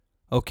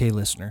Okay,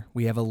 listener,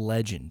 we have a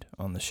legend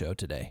on the show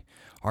today.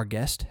 Our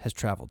guest has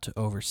traveled to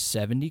over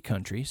 70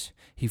 countries.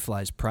 He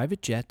flies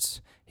private jets.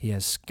 He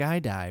has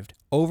skydived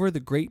over the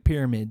Great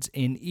Pyramids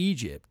in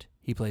Egypt.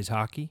 He plays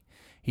hockey.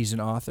 He's an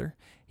author.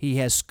 He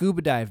has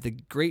scuba dived the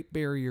Great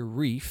Barrier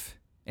Reef,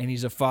 and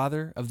he's a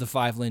father of the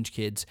 5 Lynch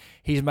kids.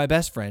 He's my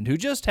best friend, who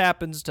just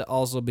happens to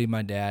also be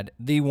my dad,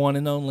 the one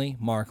and only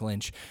Mark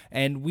Lynch.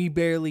 And we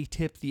barely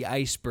tipped the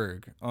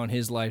iceberg on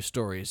his life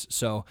stories,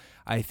 so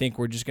I think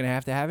we're just going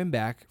to have him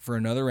back for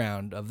another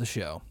round of the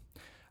show.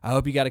 I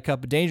hope you got a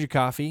cup of Danger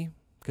Coffee,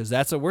 because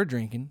that's what we're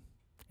drinking.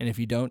 And if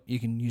you don't, you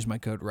can use my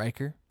code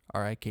Riker,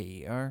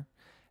 R-I-K-E-R,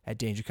 at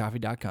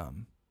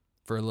dangercoffee.com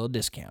for a little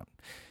discount.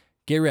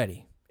 Get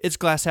ready. It's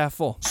glass half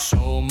full.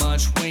 So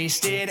much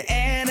wasted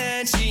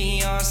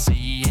energy on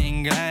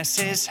seeing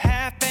glasses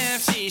half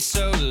empty.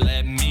 So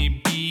let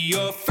me be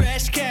your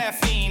fresh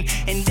caffeine,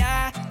 and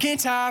I can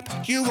top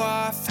you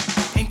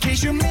off. In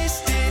case you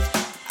missed it,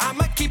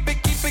 I'ma keep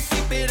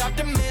it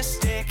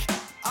optimistic.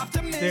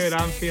 Dude,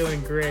 I'm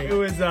feeling great. It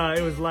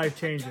was life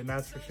changing,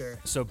 that's for sure.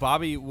 So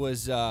Bobby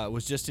was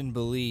just in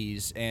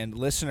Belize, and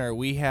listener,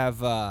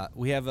 here's a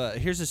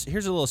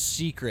little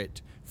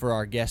secret for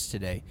our guest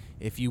today.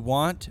 If you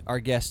want our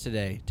guest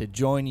today to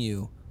join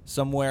you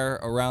somewhere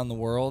around the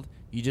world,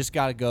 you just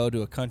got to go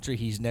to a country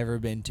he's never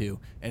been to,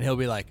 and he'll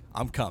be like,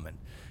 I'm coming.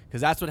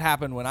 Because that's what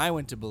happened when I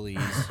went to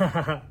Belize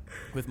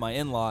with my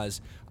in-laws.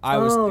 I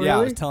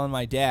was telling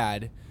my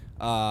dad,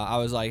 I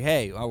was like,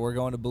 hey, we're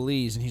going to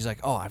Belize. And he's like,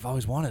 oh, I've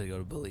always wanted to go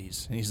to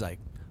Belize. And he's like,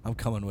 I'm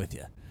coming with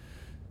you.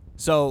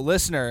 So,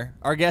 listener,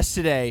 our guest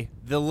today,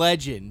 the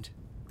legend,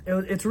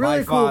 it's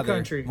really cool father,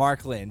 country.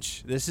 Mark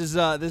Lynch. This is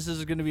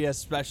going to be a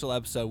special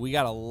episode. We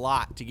got a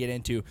lot to get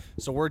into,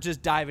 so we're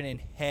just diving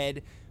in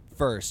head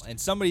first. And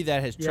somebody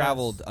that has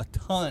traveled a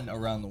ton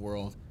around the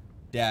world,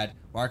 Dad,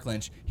 Mark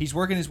Lynch. He's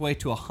working his way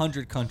to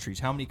 100 countries.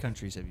 How many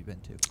countries have you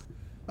been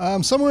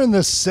to? Somewhere in the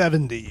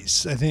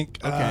 70s, I think.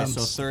 Okay,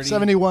 so 30,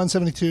 71,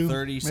 72,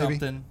 30 maybe.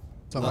 something.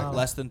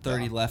 Less than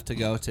 30 left to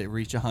go to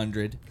reach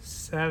 100.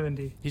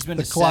 70. He's been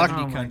to 70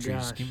 Oh my countries.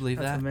 gosh, Can you believe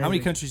that? amazing. How many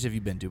countries have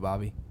you been to,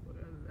 Bobby?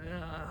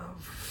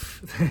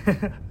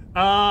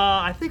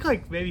 I think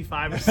like maybe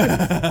 5 or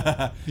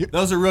 6.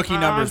 Those are rookie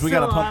numbers. We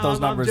got to pump those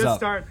numbers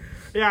up.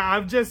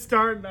 I'm just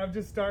starting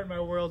my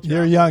world travel.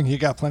 You're young. You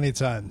got plenty of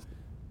time.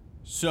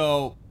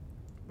 So,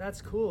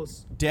 that's cool.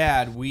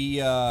 Dad, we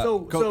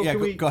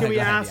can we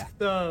ask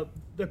yeah.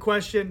 the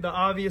question, the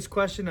obvious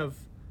question of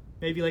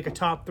maybe like a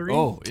top 3?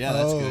 Oh, yeah,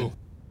 that's good.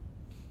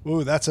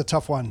 Ooh, that's a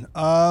tough one.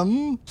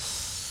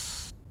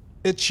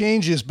 It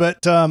changes,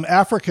 but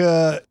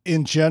Africa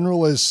in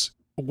general is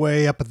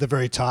way up at the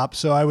very top.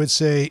 So I would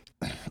say,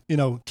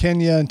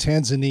 Kenya and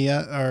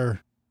Tanzania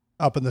are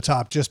up in the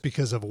top just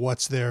because of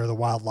what's there, the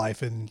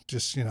wildlife, and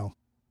just,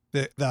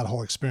 that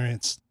whole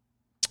experience.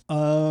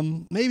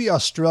 Maybe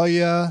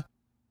Australia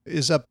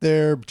is up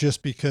there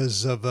just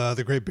because of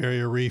the Great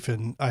Barrier Reef.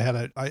 And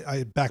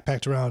I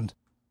backpacked around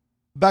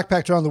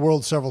the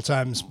world several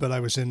times, but I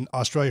was in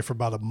Australia for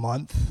about a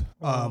month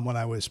when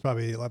I was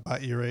probably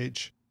about your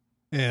age.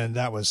 And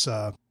that was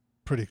a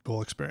pretty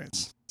cool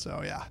experience.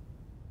 So, yeah.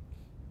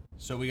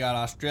 So we got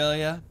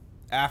Australia,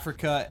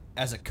 Africa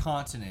as a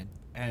continent.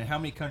 And how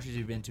many countries have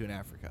you been to in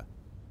Africa?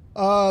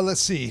 Let's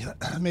see.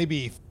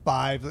 Maybe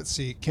 5. Let's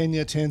see.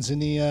 Kenya,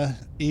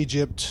 Tanzania,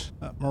 Egypt,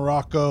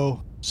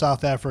 Morocco,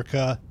 South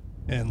Africa,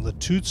 and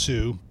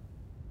Lesotho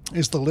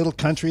is the little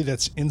country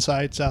that's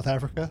inside South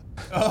Africa.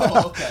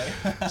 Oh, okay.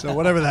 So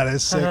whatever that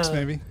is, 6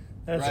 maybe.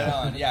 Right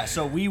on. Yeah,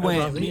 so we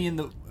went, me and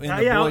the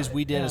boys,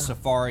 we did a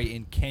safari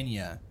in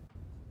Kenya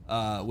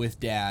with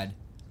Dad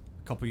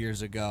a couple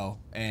years ago,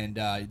 and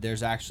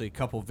there's actually a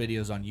couple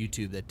videos on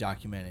YouTube that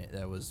document it.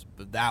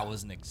 That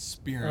was an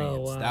experience.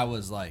 Oh, wow. That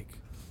was like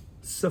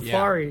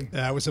Safari.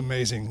 Yeah, it was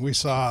amazing. We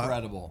saw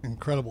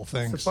incredible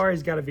things.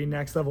 Safari's got to be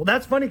next level.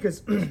 That's funny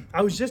because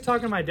I was just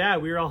talking to my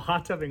dad. We were all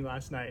hot tubbing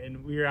last night,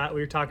 and we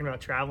were talking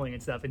about traveling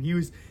and stuff. And he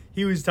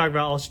was talking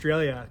about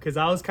Australia because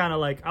I was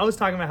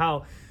talking about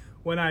how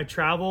when I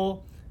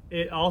travel,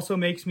 it also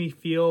makes me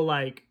feel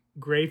like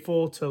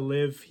grateful to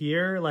live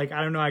here. Like,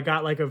 I don't know, I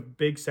got like a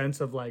big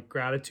sense of like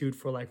gratitude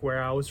for like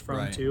where I was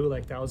from too.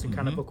 Like that was a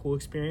kind of a cool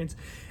experience.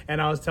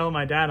 And I was telling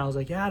my dad, I was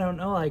like, yeah, I don't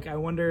know, like I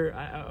wonder,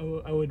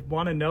 I would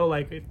want to know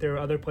like if there are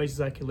other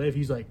places I could live.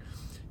 He's like,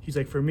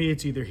 for me,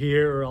 it's either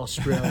here or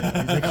Australia.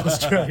 He's like,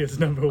 Australia's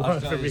number one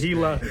for me. He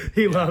loved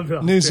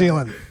Australia. New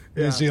Zealand.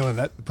 Yeah. New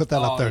Zealand. Put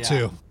that up there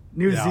too.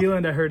 New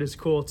Zealand, I heard, is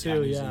cool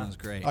too. New Zealand's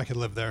great. I could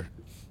live there.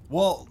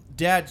 Well,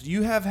 Dad,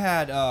 you have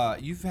had,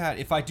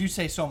 if I do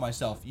say so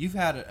myself, you've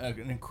had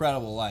an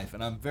incredible life,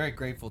 and I'm very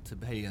grateful to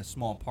be a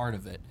small part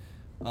of it.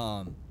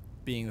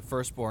 Being the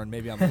firstborn,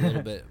 maybe I'm a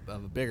little bit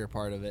of a bigger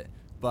part of it.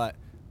 But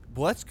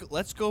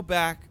let's go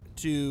back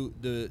to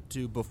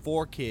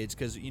before kids,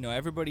 because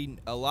everybody,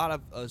 a lot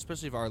of,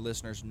 especially if our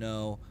listeners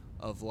know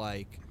of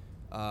like,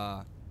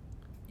 the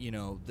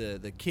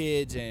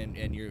kids,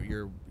 and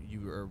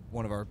you are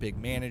one of our big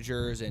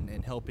managers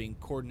and helping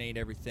coordinate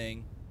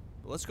everything.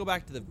 But let's go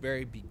back to the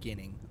very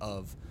beginning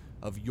of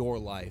your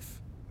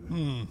life.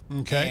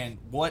 Okay. And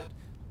what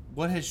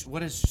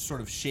has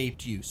sort of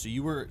shaped you?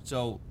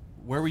 So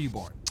where were you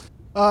born?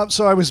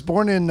 So I was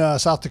born in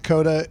South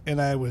Dakota,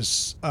 and I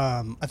was,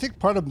 I think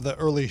part of the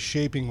early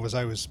shaping was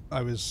I was,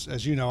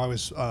 as you know, I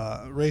was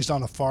raised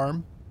on a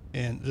farm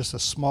in just a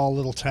small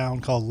little town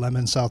called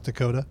Lemon, South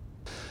Dakota,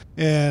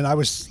 and I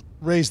was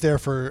raised there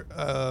for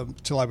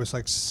till I was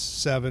like 6,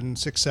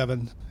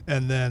 7,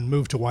 and then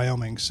moved to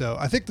Wyoming. So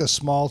I think the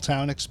small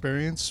town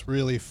experience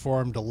really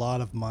formed a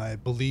lot of my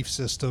belief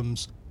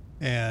systems,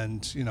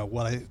 and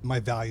my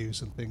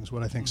values and things,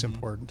 what I think is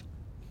important.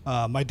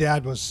 My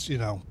dad was,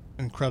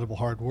 incredible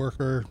hard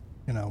worker,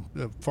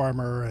 a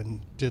farmer,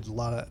 and did a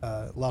lot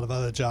of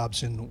other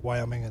jobs in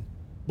Wyoming, and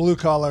blue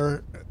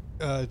collar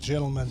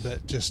gentleman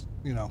that just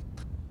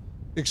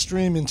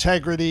extreme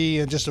integrity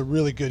and just a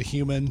really good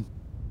human.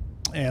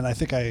 And I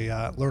think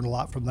I learned a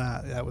lot from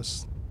that. That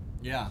was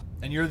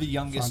And you're the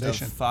youngest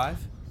foundation. of 5?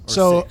 Or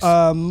So 6?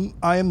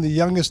 I am the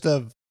youngest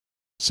of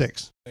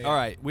 6. All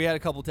right, we had a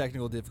couple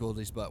technical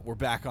difficulties, but we're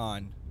back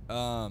on.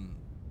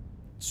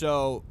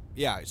 So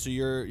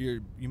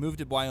you moved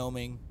to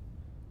Wyoming,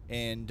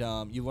 and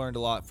you learned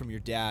a lot from your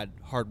dad,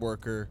 hard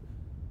worker,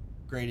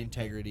 great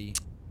integrity.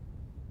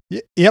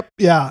 Yep.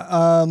 Yeah.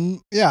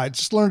 I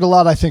just learned a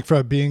lot, I think,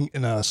 from being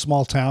in a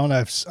small town.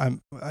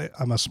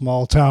 I'm a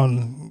small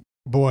town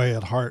boy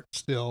at heart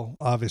still,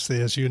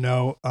 obviously, as you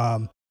know.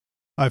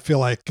 I feel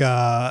like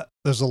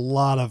there's a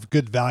lot of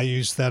good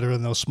values that are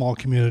in those small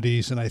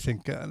communities, and I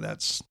think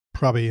that's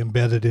probably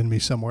embedded in me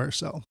somewhere.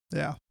 So,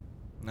 yeah.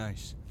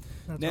 Nice.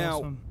 That's Now,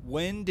 awesome.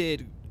 when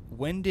did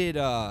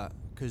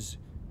because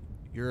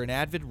you're an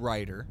avid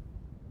writer,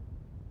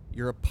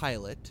 you're a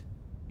pilot,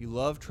 you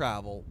love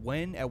travel.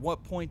 At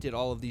what point did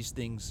all of these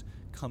things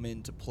come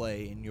into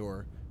play in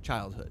your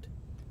childhood?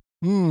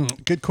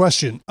 Good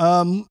question.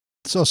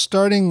 So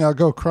starting, I'll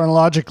go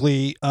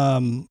chronologically.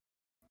 I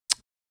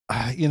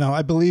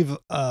believe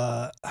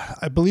a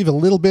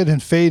little bit in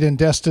fate and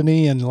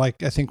destiny, and I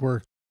think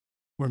we're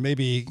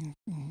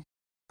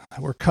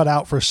cut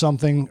out for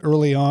something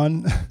early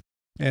on,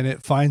 and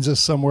it finds us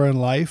somewhere in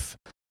life.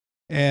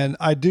 And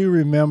I do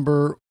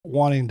remember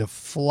wanting to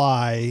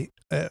fly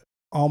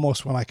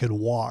almost when I could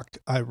walk.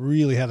 I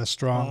really had a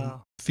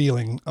strong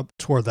feeling up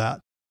toward that.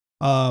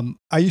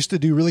 I used to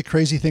do really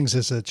crazy things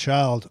as a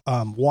child,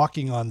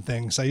 walking on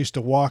things. I used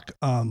to walk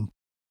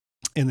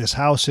in this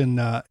house in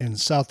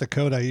South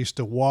Dakota. I used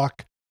to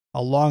walk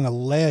along a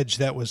ledge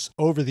that was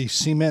over these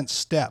cement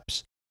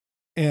steps.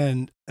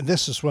 And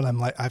this is when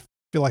I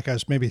feel like I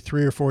was maybe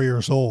 3 or 4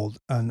 years old.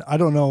 And I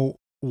don't know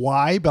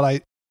why,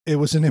 but it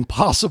was an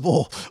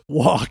impossible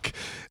walk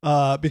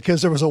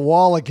because there was a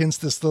wall against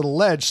this little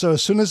ledge. So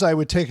as soon as I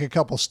would take a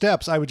couple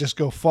steps, I would just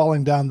go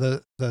falling down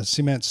the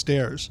cement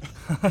stairs.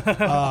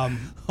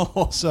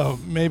 So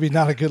maybe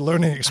not a good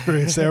learning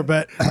experience there,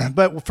 but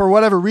for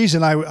whatever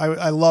reason,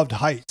 I loved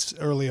heights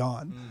early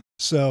on.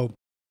 So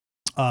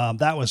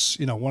that was,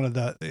 one of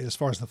as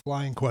far as the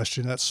flying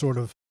question, that's sort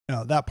of,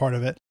 that part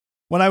of it.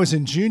 When I was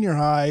in junior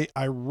high,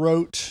 I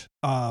wrote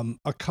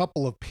a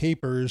couple of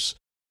papers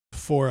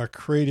for a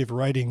creative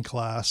writing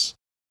class,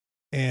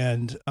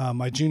 and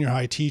my junior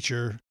high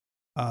teacher,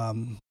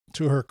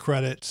 to her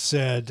credit,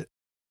 said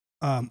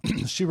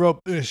she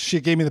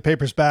gave me the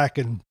papers back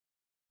and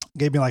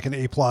gave me like an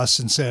A+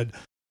 and said,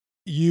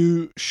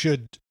 you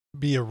should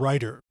be a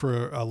writer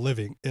for a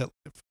living at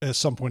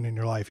some point in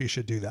your life. You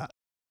should do that.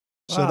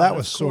 So that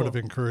was sort of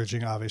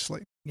encouraging,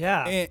 obviously.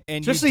 Yeah.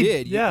 And you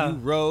did. Yeah. You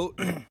wrote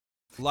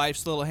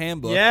Life's Little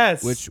Handbook,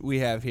 yes, which we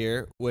have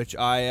here, which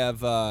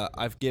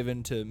I've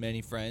given to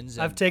many friends.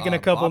 I've taken a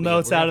couple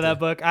notes out of that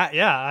book.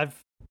 I've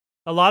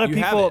a lot of you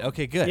people. Have it.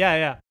 Okay, good.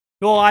 Yeah.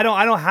 Well, I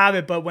don't have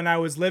it, but when I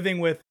was living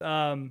with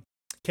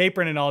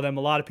Capron and all them,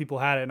 a lot of people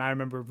had it, and I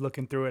remember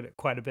looking through it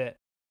quite a bit.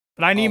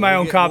 But I need my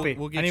own copy.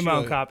 I need my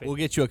own copy. We'll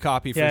get you a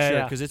copy for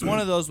sure, because it's one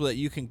of those that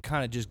you can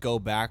kind of just go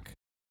back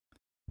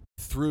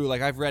through.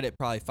 Like, I've read it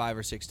probably 5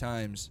 or 6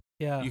 times.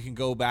 Yeah. You can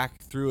go back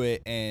through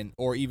it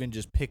or even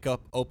just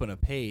open a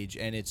page,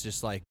 and it's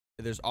just like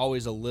there's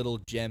always a little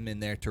gem in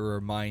there to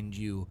remind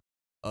you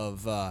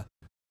of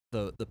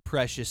the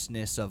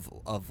preciousness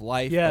of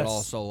life, but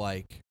also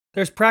like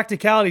there's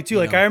practicality too.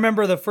 Like I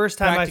remember the first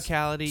time I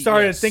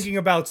started thinking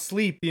about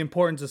sleep, the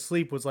importance of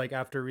sleep was like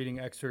after reading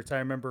excerpts. I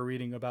remember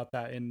reading about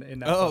that in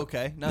that book.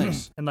 Okay,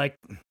 nice. And like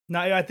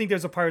now I think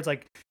there's a part it's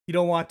like you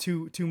don't want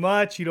too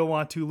much, you don't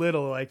want too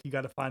little. Like you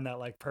got to find that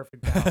like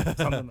perfect balance.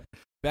 Something like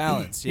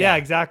balance. Yeah,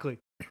 exactly.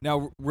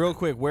 Now, real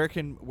quick, where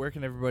can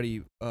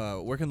everybody,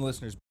 where can the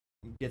listeners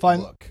get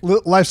Find the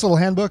book? Life's Little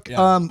Handbook.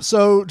 Yeah.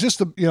 So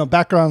just a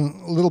a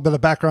little bit of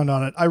background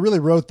on it. I really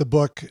wrote the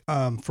book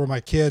for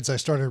my kids. I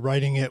started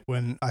writing it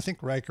when I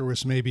think Riker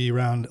was maybe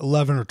around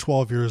 11 or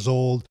 12 years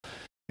old,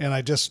 and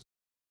it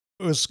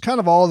was kind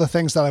of all the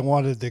things that I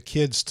wanted the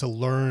kids to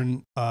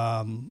learn,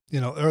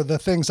 or the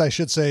things I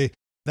should say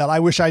that I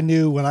wish I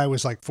knew when I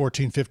was like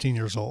 14, 15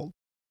 years old.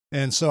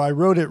 And so I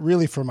wrote it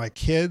really for my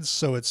kids.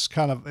 So it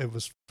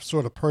was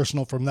sort of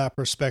personal from that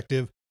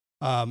perspective.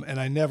 And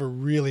I never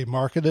really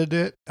marketed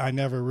it. I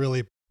never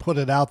really put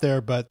it out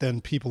there, but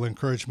then people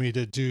encouraged me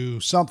to do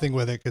something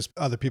with it because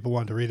other people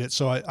wanted to read it.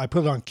 So I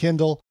put it on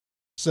Kindle.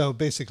 So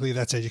basically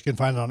that's it. You can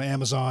find it on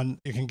Amazon.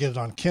 You can get it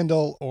on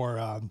Kindle or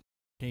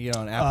Can you get it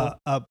on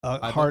Apple?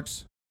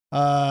 Heart.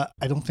 I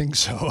don't think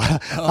so.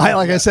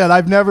 I said,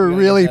 I've never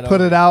really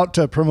put it out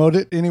to promote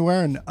it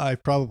anywhere, and I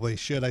probably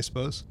should, I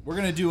suppose. We're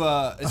gonna do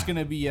we're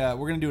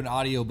gonna do an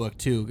audiobook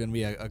too. Gonna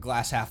be a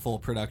glass half full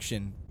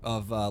production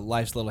of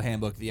Life's Little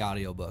Handbook, the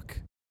audiobook.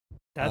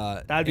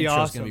 That'd be intro's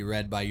awesome. Gonna be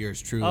read by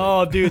yours truly.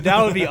 Oh, dude,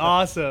 that would be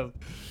awesome.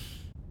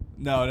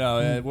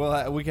 No.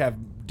 Well, we can have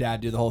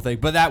Dad do the whole thing,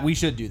 but we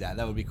should do that.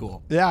 That would be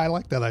cool. Yeah, I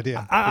like that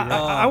idea.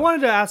 I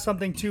wanted to ask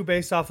something too,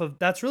 based off of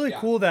that's really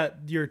cool that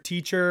your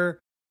teacher.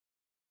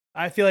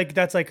 I feel like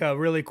that's like a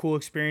really cool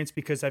experience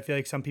because I feel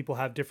like some people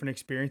have different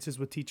experiences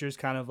with teachers,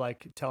 kind of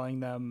like telling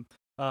them,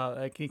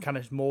 like kind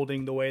of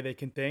molding the way they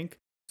can think.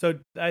 So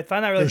I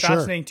find that really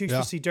fascinating too,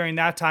 to see during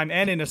that time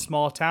and in a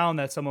small town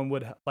that someone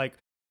would like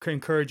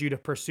encourage you to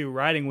pursue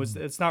writing.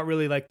 It's not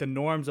really like the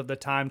norms of the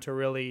time to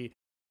really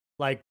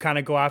like kind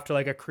of go after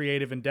like a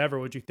creative endeavor,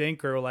 would you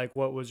think? Or like,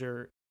 what was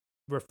your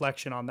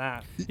reflection on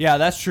that? Yeah,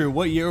 that's true.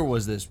 What year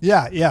was this?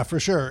 Yeah, for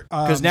sure.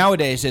 Because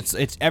nowadays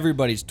it's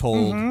everybody's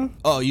told,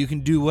 oh, you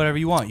can do whatever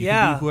you want. You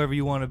can be whoever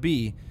you want to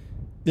be.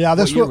 Yeah,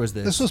 what year was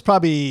this? This was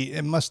probably,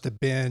 it must have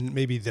been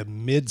maybe the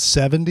mid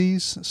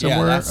 70s,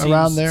 somewhere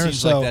around there.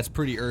 Seems like that's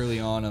pretty early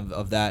on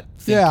of that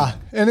thinking. Yeah,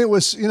 and it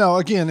was,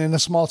 again, in a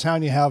small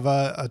town, you have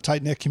a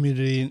tight-knit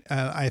community,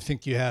 and I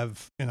think you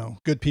have,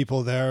 good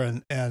people there,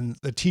 and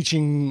the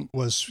teaching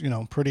was,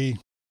 pretty,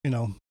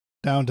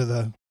 down to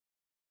the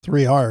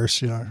 3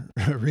 R's,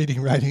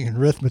 reading, writing, and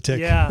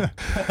arithmetic. Yeah.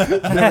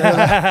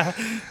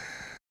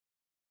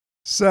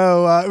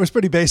 So it was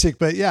pretty basic,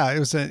 but yeah, it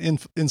was an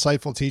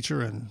insightful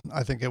teacher, and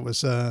I think it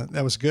was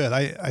that was good.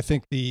 I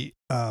think the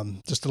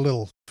just a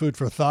little food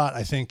for thought.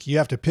 I think you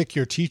have to pick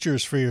your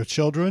teachers for your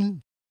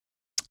children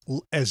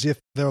as if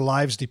their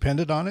lives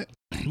depended on it,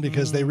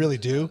 because they really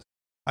do.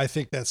 I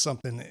think that's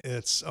something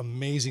it's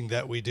amazing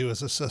that we do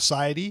as a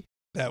society,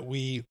 that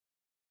we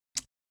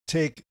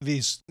take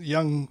these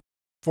young,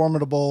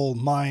 formidable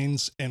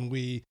minds and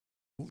we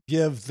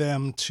give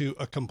them to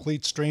a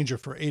complete stranger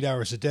for 8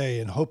 hours a day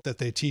and hope that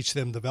they teach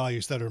them the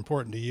values that are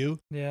important to you.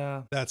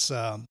 Yeah. That's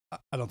I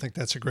don't think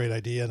that's a great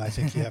idea, and I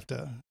think you have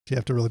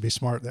to really be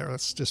smart there.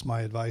 That's just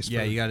my advice.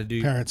 Yeah, you got to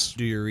do parents.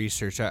 Do your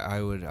research. I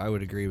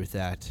would agree with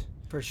that.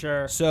 For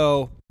sure.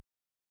 So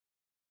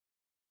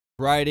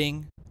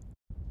writing,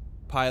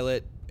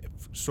 pilot,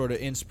 sort of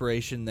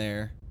inspiration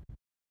there.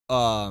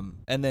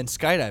 And then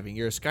skydiving.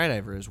 You're a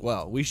skydiver as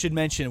well. We should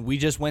mention we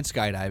just went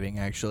skydiving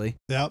actually.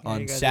 Yep.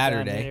 On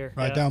Saturday.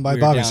 Right down by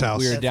Bobby's house.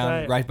 We were down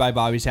right. right by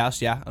Bobby's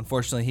house. Yeah.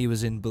 Unfortunately, he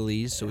was in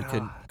Belize, so we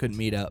couldn't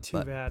meet up.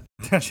 Too bad.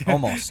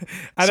 Almost.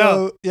 I know.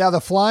 So yeah, the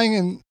flying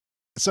and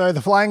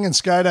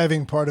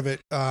skydiving part of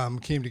it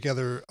came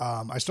together.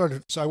 I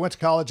went to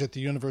college at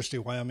the University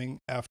of Wyoming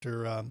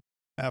after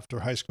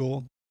high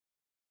school.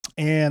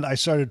 And I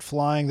started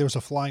flying. There was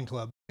a flying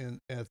club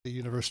at the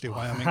University of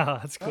Wyoming. Wow,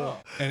 that's cool.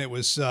 And it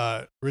was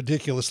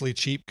ridiculously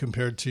cheap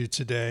compared to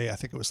today. I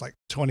think it was like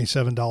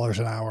 $27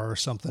 an hour or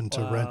something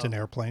to rent an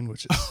airplane,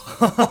 which is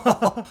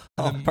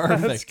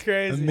perfect. That's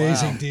crazy.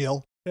 Amazing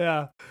deal.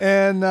 Yeah.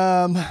 And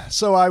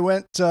so I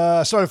went,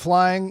 started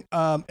flying,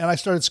 and I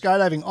started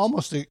skydiving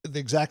almost the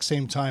exact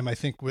same time. I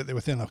think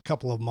within a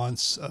couple of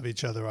months of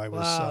each other, I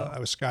was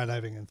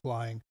skydiving and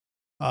flying.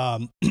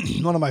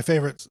 One of my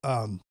favorite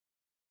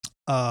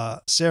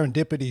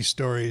serendipity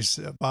stories,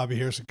 Bobby,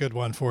 here's a good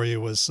one for you,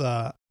 was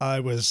I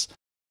was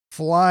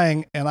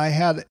flying and I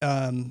had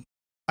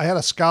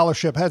a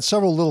scholarship. I had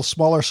several little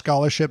smaller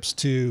scholarships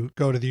to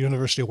go to the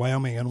University of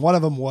Wyoming, and one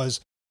of them was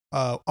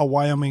a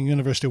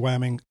University of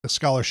Wyoming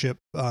scholarship,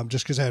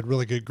 just because I had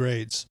really good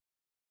grades,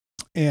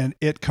 and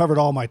it covered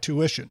all my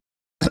tuition,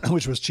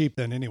 which was cheap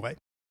then anyway.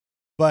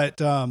 But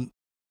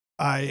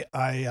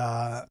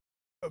I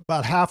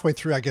about halfway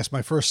through, I guess,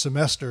 my first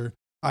semester,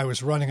 I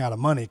was running out of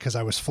money because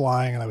I was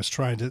flying and I was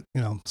trying to,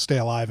 stay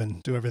alive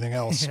and do everything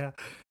else. Yeah.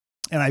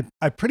 And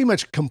I pretty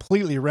much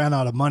completely ran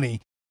out of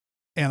money,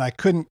 and I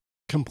couldn't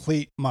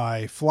complete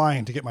my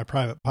flying to get my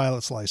private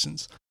pilot's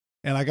license.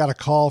 And I got a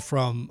call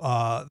from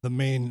the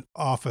main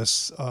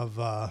office of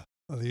the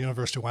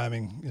University of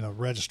Wyoming,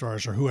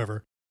 registrars or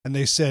whoever. And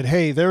they said,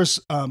 hey, there's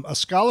a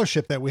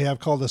scholarship that we have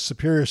called a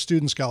Superior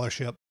Student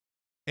Scholarship.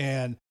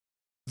 And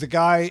the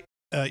guy,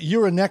 you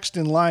were next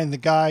in line. The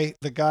guy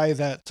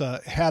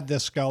that had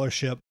this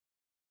scholarship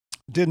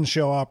didn't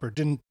show up or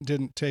didn't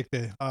take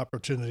the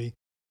opportunity,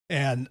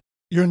 and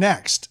you're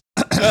next.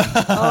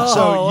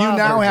 So you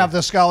now have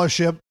the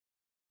scholarship.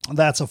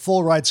 That's a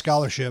full ride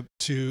scholarship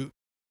to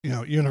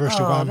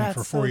University of Wyoming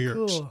for 4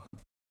 years. Cool.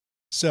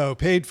 So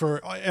paid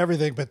for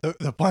everything, but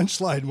the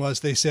punchline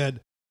was they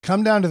said,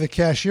 come down to the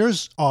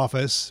cashier's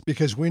office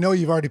because we know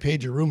you've already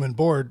paid your room and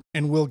board,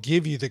 and we'll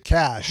give you the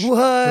cash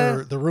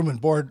for the room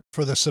and board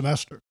for the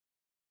semester.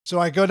 So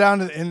I go down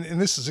to, and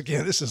this is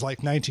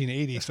like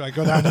 1980. So I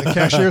go down to the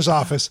cashier's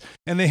office,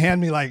 and they hand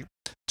me like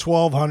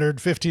 $1,200,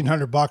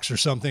 $1,500 or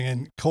something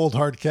in cold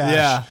hard cash.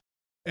 Yeah.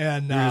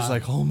 And You're just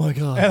like, oh my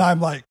God. and I'm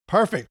like,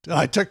 perfect.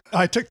 I took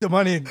the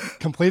money and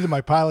completed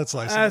my pilot's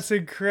license. That's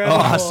incredible.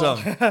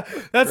 Awesome.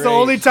 That's the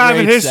only time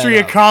in great history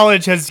setup. a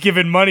college has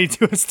given money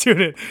to a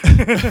student.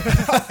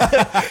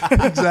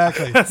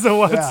 Exactly. That's the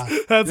one. Yeah.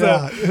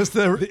 It's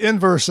the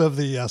inverse of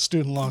the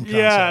student loan concept.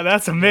 Yeah,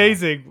 that's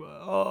amazing.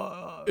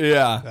 Oh,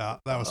 Yeah. Yeah,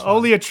 that was fun.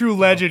 only a true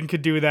legend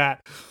could do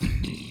that.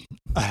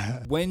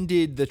 When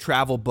did the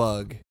travel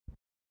bug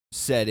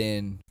set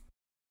in?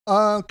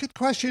 Good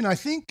question. I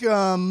think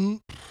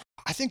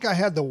I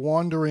had the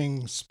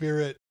wandering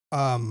spirit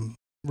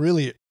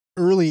really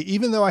early,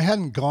 even though I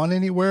hadn't gone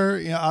anywhere.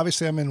 You know,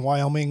 obviously I'm in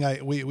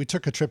Wyoming. We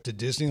took a trip to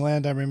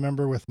Disneyland, I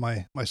remember, with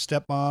my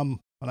stepmom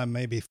when I'm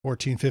maybe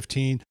 14,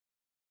 15,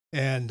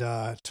 and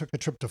took a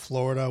trip to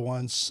Florida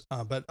once.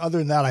 But other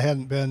than that, I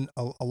hadn't been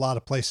a lot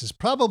of places.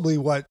 Probably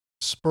what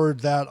spurred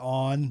that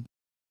on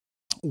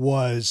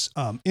was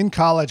in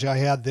college, I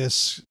had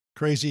this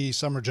crazy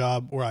summer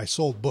job where I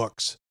sold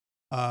books.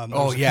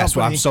 Oh, yes.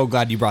 Well, I'm so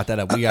glad you brought that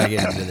up. We got to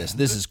get into this.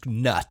 This is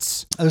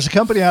nuts. There's a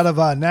company out of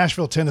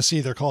Nashville,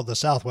 Tennessee. They're called the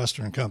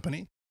Southwestern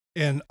Company.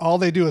 And all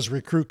they do is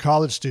recruit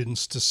college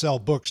students to sell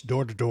books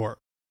door to door.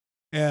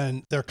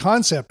 And their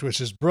concept, which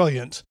is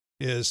brilliant,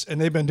 is, and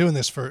they've been doing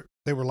this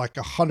they were like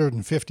a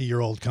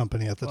 150-year-old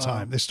company at the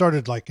time. They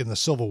started like in the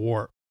Civil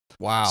War.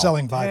 Wow.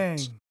 Selling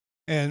Bibles.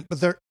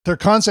 But their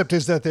concept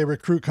is that they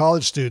recruit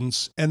college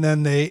students and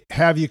then they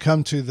have you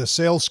come to the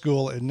sales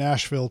school in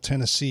Nashville,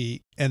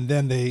 Tennessee, and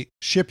then they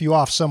ship you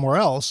off somewhere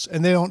else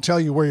and they don't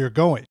tell you where you're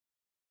going.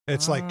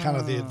 It's like kind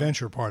of the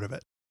adventure part of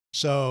it.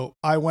 So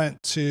I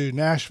went to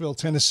Nashville,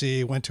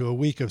 Tennessee, went to a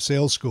week of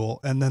sales school,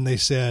 and then they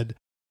said,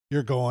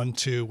 you're going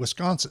to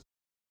Wisconsin.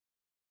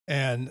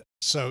 And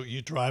so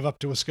you drive up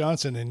to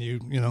Wisconsin and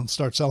you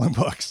start selling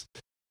books.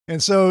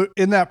 And so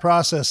in that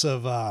process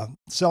of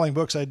selling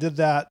books, I did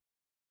that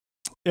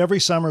every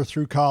summer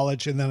through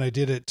college, and then I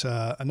did it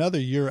another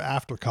year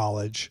after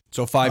college.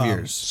 So 5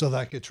 years. So that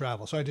I could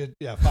travel. So I did,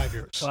 5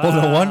 years.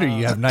 Well, no wonder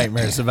you have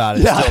nightmares about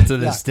it still to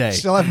this day.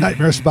 Still have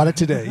nightmares about it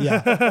today,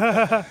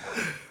 yeah.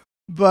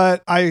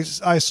 But I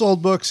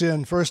sold books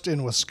first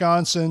in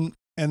Wisconsin,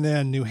 and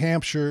then New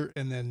Hampshire,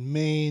 and then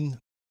Maine,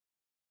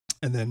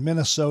 and then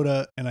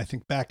Minnesota, and I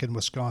think back in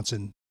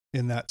Wisconsin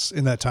in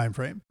that time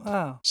frame.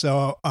 Wow.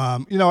 So,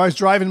 I was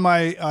driving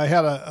I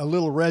had a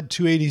little red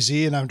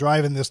 280Z, and I'm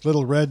driving this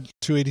little red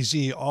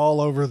 280Z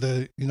all over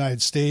the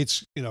United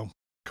States,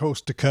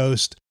 coast to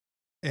coast.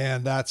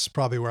 And that's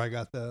probably where I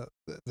got the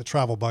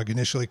travel bug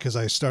initially, because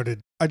I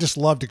just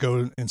love to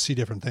go and see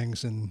different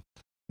things in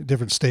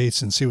different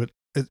states and see what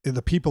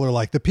the people are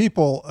like. The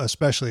people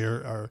especially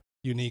are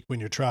unique when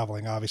you're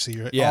traveling. Obviously,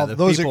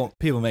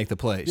 people make the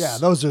place. Yeah,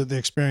 those are the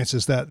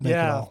experiences that make it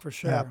all for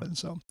sure. happen.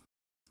 So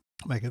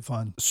make it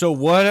fun. So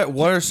what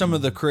are some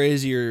of the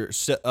crazier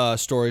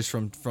stories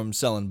from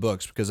selling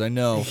books? Because I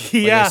know,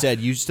 like I said,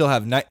 you still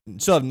have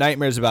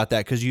nightmares about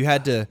that, because you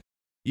had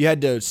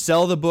to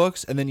sell the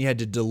books and then you had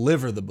to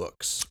deliver the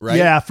books, right?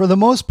 Yeah, for the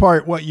most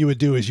part, what you would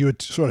do is you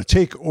would sort of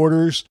take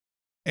orders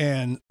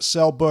and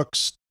sell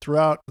books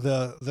throughout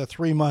the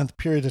 3-month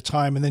period of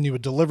time, and then you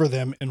would deliver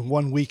them in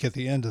 1 week at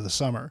the end of the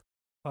summer.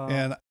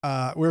 And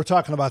we were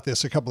talking about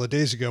this a couple of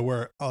days ago,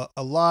 where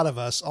a lot of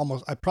us,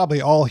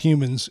 probably all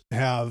humans,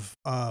 have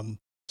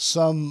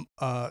some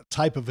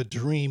type of a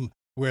dream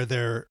where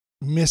they're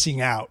missing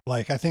out.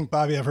 Like, I think,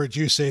 Bobby, I've heard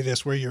you say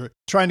this, where you're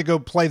trying to go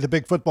play the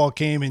big football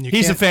game and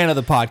He's a fan of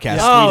the podcast.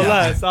 Oh,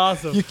 that's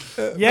awesome. You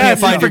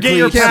forget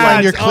your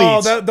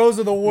cleats. Oh, those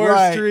are the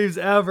worst dreams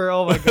ever.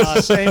 Oh my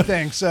God. Same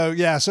thing. So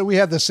we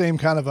had the same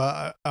kind of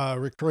a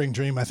recurring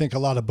dream. I think a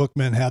lot of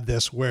bookmen had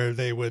this, where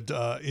they would,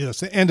 it's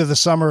the end of the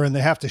summer and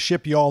they have to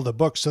ship you all the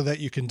books so that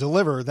you can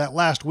deliver. That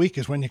last week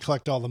is when you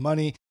collect all the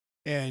money,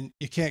 and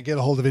you can't get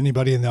a hold of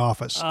anybody in the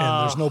office,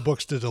 and there's no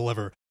books to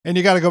deliver, and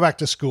you got to go back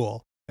to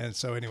school. And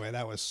so anyway,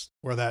 that was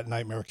where that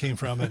nightmare came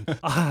from, and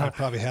I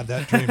probably had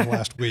that dream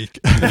last week.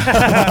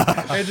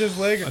 It just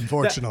lingered.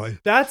 Unfortunately.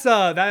 That's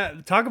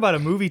talk about a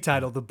movie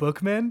title, The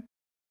Bookman.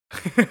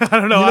 I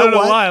don't know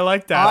why I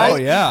like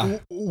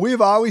that. We've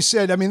always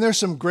said, I mean, there's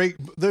some great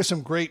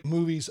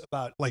movies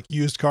about like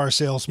used car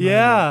salesmen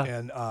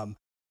and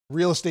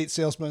real estate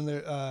salesmen.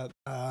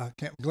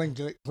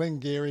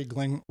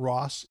 Glenn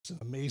Ross. It's an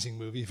amazing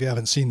movie if you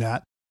haven't seen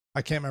that.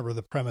 I can't remember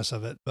the premise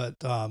of it, but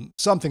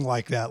something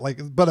like that.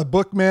 But a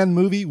Bookman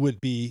movie would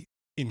be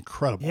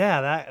incredible.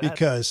 Yeah,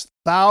 because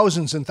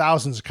thousands and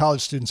thousands of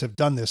college students have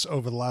done this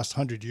over the last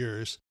 100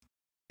 years,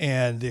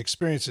 and the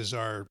experiences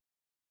are.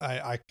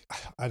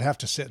 I'd have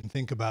to sit and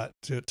think about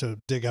to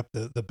dig up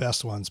the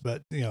best ones,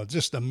 but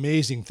just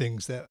amazing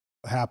things that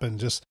happen.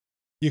 Just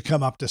you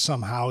come up to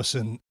some house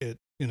and it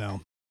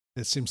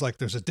seems like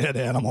there's a dead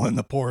animal in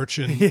the porch,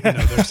 and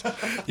there's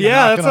that's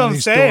what I'm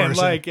saying.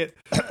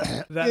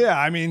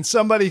 I mean,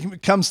 somebody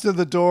comes to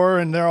the door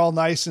and they're all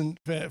nice and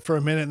for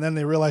a minute, and then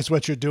they realize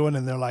what you're doing,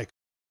 and they're like,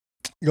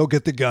 "Go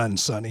get the gun,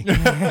 sonny."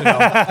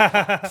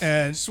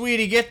 And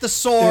sweetie, get the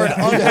sword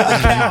under the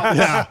couch.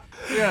 Yeah.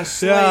 You're gonna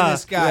slay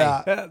this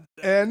guy. Yeah.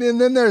 And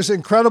then there's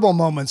incredible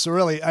moments,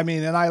 really. I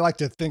mean, and I like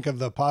to think of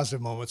the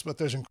positive moments, but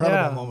there's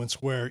incredible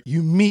moments where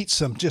you meet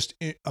some just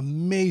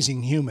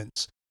amazing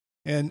humans.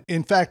 And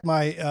in fact,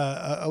 my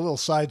a little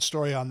side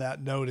story on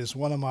that note is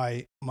one of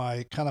my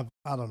kind of,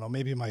 I don't know,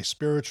 maybe my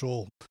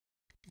spiritual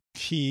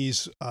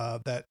keys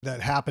that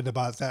happened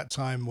about that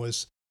time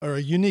was, or a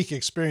unique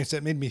experience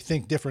that made me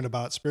think different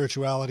about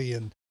spirituality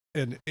and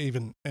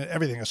even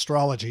everything,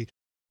 astrology,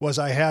 was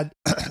I had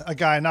a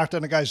guy, I knocked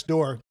on a guy's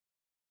door,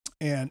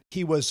 and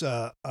he was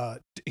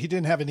he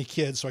didn't have any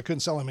kids, so I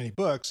couldn't sell him any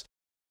books,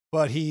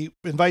 but he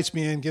invites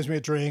me in, gives me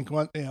a drink,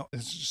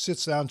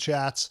 sits down,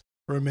 chats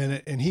for a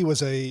minute, and he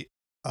was a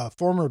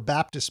former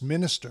Baptist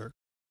minister,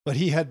 but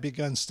he had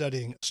begun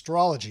studying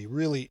astrology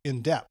really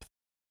in depth.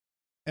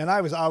 And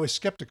I was always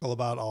skeptical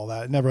about all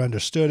that. I never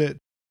understood it.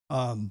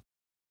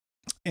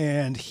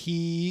 And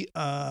he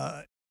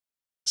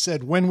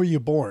said, when were you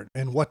born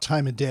and what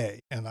time of day?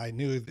 And I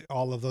knew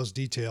all of those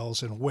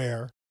details and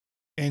where.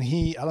 And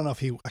I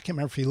can't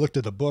remember if he looked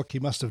at a book, he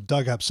must have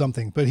dug up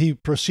something, but he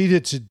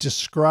proceeded to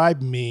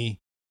describe me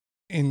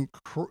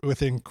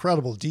with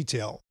incredible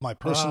detail, my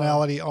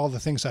personality, all the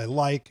things I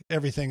like,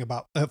 everything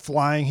about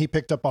flying. He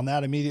picked up on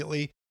that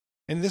immediately.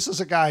 And this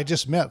is a guy I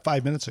just met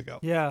 5 minutes ago.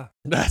 Yeah.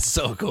 That's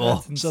so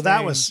cool. So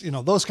that was,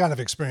 those kind of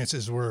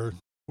experiences were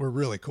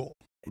really cool.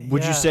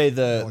 Would you say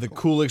the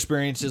cool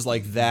experiences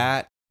like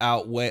that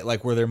outweigh,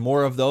 like, were there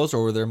more of those,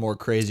 or were there more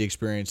crazy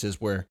experiences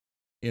where,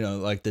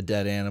 like the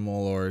dead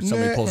animal or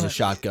somebody pulls a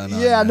shotgun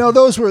on Yeah, you? no,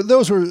 those were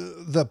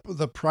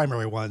the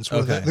primary ones.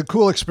 Okay. The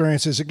cool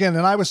experiences. Again,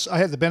 and I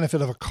had the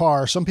benefit of a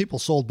car. Some people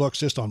sold books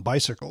just on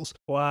bicycles.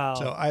 Wow.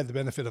 So I had the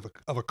benefit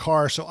of a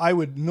car. So I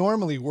would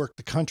normally work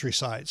the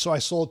countryside. So I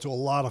sold to a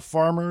lot of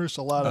farmers,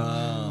 a lot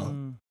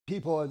of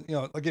people, and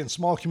again,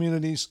 small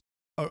communities.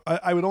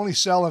 I would only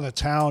sell in a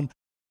town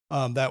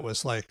that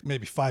was like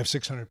maybe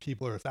 500-600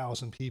 people or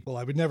 1,000 people.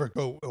 I would never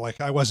go, like,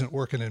 I wasn't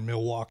working in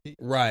Milwaukee.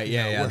 Right.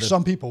 Yeah. Where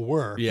some people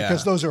were,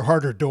 because those are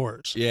harder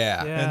doors.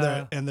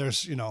 Yeah. And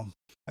there's,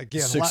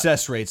 again,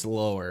 success rate's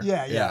lower.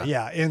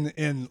 Yeah.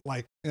 And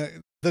like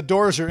the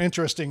doors are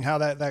interesting, how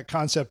that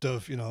concept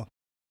of,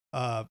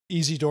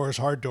 easy doors,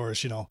 hard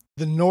doors,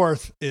 the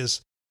North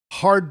is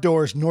hard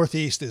doors.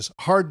 Northeast is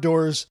hard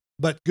doors,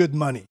 but good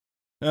money.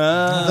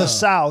 The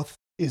South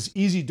is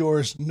easy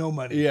doors, no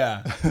money.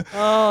 Yeah.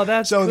 Oh,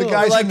 that's so cool. the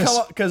guys like,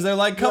 because they're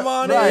like, come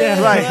on in.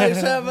 Right.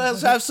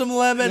 Let's have some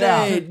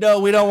lemonade. No,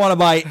 we don't want to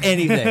buy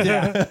anything.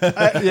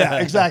 Yeah,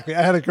 exactly.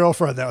 I had a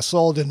girlfriend that was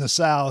sold in the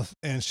South,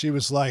 and she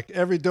was like,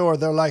 every door,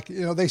 they're like,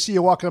 they see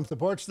you walking up the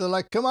porch, they're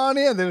like, come on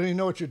in. They don't even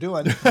know what you're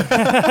doing.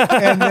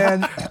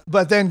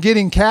 But then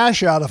getting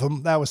cash out of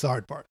them, that was the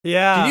hard part.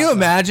 Yeah. Can you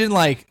imagine,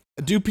 like,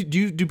 do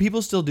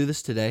people still do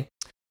this today?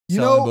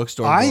 Selling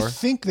bookstore I door?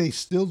 think they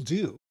still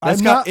do.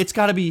 It's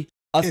got to be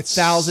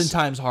 1,000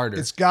 times harder.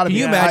 It's got to be. Can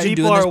you imagine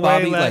doing this,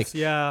 Bobby? Less,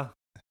 yeah.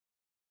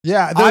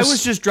 I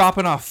was just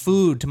dropping off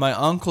food to my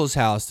uncle's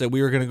house that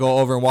we were going to go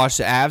over and watch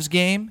the Avs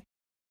game.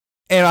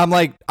 And I'm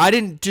like, I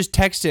didn't just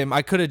text him.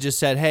 I could have just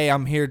said, hey,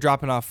 I'm here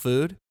dropping off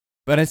food.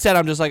 But instead,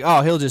 I'm just like,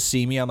 oh, he'll just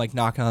see me. I'm like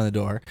knocking on the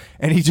door.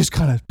 And he's just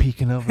kind of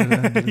peeking over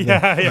there.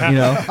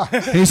 Yeah.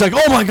 And he's like,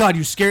 oh my God,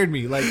 you scared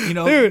me. Like,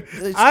 dude,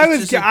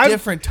 it's just a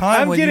different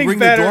time when you ring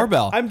the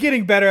doorbell. I'm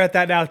getting better at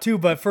that now too.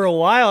 But for a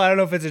while, I don't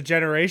know if it's a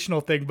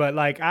generational thing, but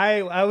like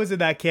I was in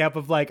that camp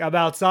of like, I'm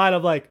outside.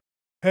 I'm like,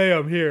 hey,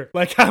 I'm here.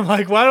 Like, I'm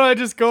like, why don't I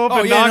just go up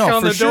and knock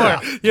on the door?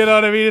 You know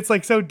what I mean? It's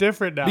like so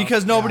different now.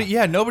 Because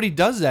nobody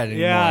does that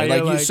anymore.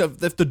 Yeah,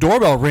 if the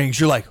doorbell rings,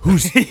 you're like,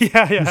 who's who's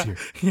here?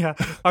 Yeah.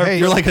 Hey,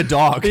 you're like a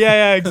dog.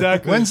 Yeah,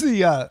 exactly. When's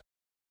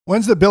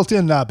the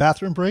built-in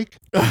bathroom break?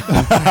 You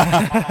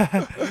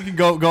can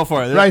go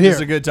for it. Right This here. is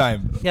a good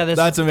time. Yeah,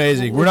 that's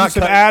amazing. We're not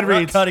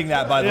cutting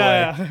that, by the way.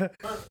 Yeah.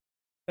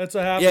 That's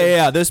what happens.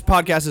 Yeah. This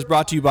podcast is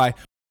brought to you by.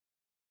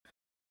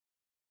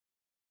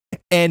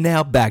 And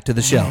now back to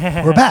the show.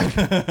 We're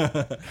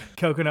back.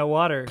 Coconut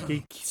water.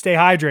 Stay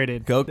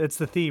hydrated. Coke. That's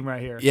the theme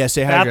right here. Yeah,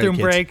 stay hydrated. Bathroom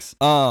kids. breaks.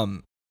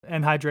 And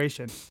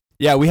hydration.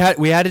 Yeah, we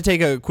had to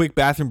take a quick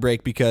bathroom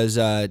break because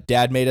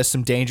Dad made us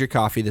some Danger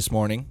coffee this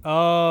morning.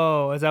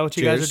 Oh, is that what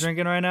you guys Cheers. are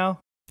drinking right now?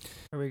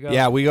 Here we go.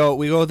 Yeah, we go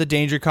with the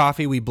Danger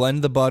coffee. We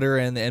blend the butter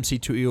and the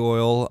MC2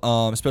 oil,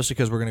 especially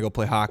because we're gonna go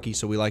play hockey,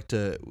 so we like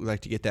to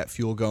get that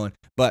fuel going.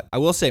 But I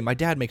will say, my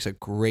dad makes a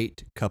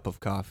great cup of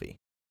coffee.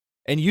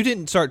 And you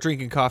didn't start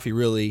drinking coffee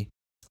really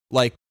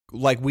like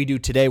we do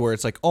today, where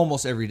it's like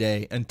almost every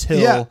day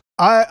until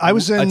I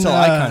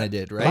kind of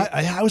did, right?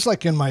 I was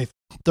like in my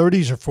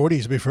 30s or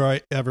 40s before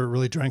I ever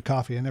really drank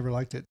coffee. I never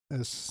liked it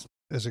as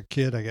a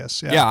kid, I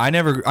guess. Yeah, I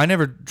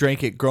never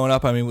drank it growing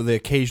up. I mean, with the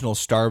occasional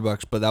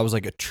Starbucks, but that was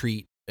like a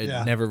treat. It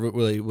never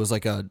really was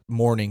like a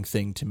morning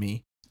thing to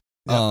me.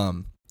 Yeah.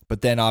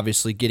 But then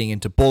obviously getting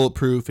into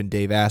Bulletproof and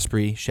Dave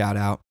Asprey, shout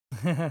out.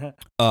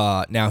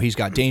 Now he's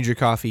got Danger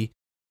coffee.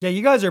 Yeah,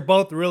 you guys are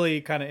both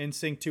really kind of in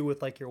sync too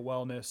with like your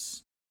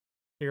wellness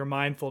your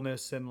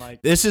mindfulness and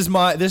like. This is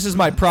my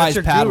prize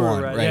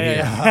Padawan right here.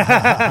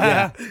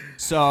 Yeah.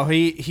 So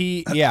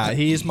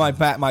he's my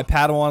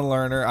Padawan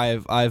learner.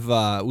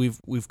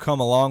 We've come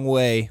a long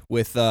way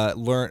with I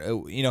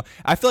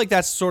feel like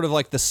that's sort of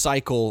like the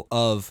cycle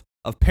of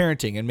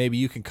parenting, and maybe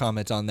you can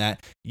comment on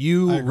that.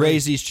 You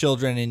raise these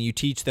children and you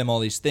teach them all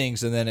these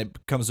things, and then it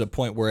comes a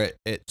point where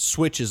it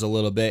switches a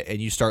little bit and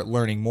you start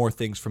learning more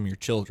things from your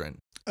children.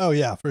 Oh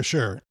yeah, for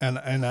sure. And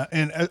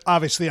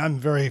obviously I'm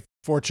very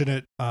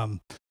fortunate. I've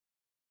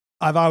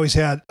always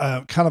had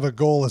kind of a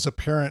goal as a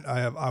parent. I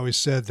have always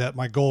said that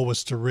my goal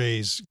was to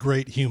raise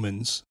great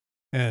humans.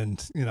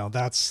 And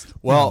that's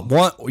you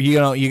got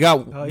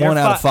 1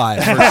 out of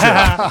 5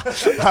 for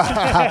sure.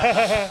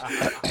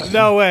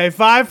 No way,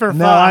 5 for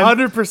 5,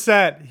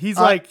 100%. He's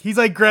like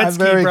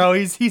Gretzky, bro.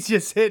 He's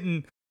just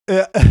hitting.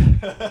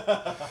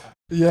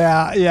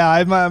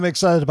 Yeah. I'm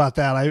excited about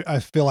that. I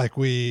feel like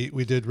we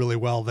did really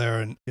well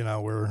there, and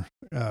we're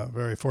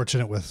very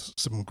fortunate with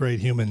some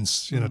great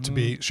humans,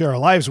 to share our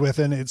lives with,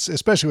 and it's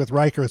especially with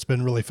Riker. It's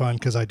been really fun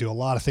because I do a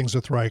lot of things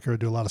with Riker. I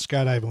do a lot of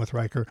skydiving with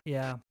Riker.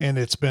 Yeah, and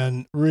it's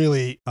been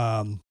really,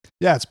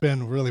 it's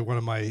been really one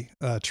of my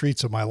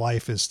treats of my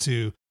life is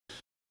to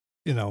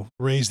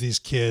raise these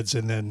kids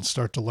and then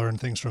start to learn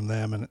things from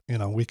them. And,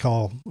 we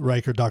call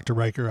Riker Dr.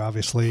 Riker,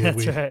 obviously.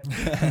 That's right.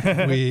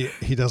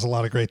 He does a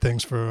lot of great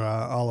things for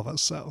all of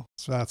us. So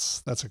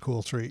that's a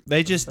cool treat.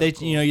 They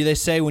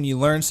say when you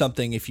learn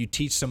something, if you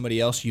teach somebody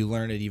else, you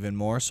learn it even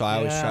more. So I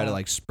always try to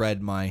like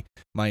spread my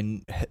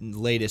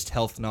latest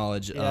health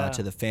knowledge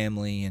to the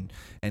family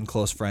and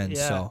close friends.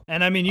 Yeah. So,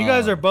 and I mean, you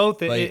guys are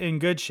both in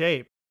good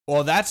shape.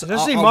 Well, that's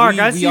especially Mark.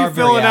 I see you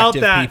filling out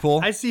that.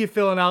 People. I see you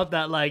filling out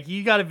that like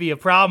you got to be a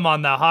problem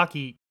on the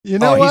hockey. He's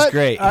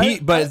great.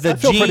 But the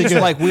genes,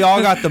 like we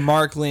all got the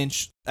Mark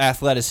Lynch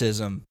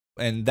athleticism,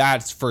 and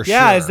that's for sure.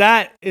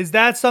 Yeah, is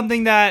that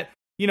something that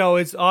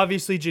it's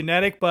obviously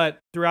genetic, but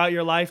throughout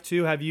your life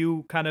too, have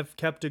you kind of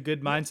kept a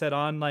good mindset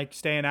on like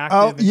staying active?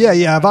 Oh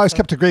yeah. I've always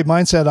kept a great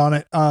mindset on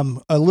it.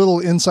 A little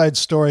inside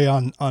story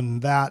on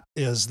that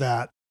is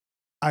that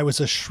I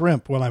was a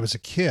shrimp when I was a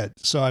kid.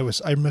 So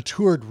I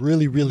matured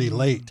really, really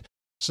late.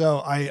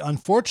 So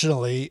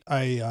unfortunately,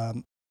 I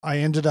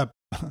ended up,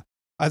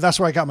 that's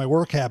where I got my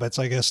work habits,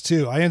 I guess,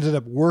 too. I ended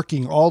up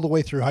working all the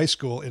way through high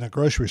school in a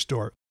grocery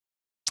store.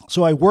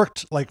 So I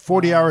worked like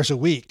 40 hours a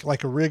week,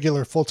 like a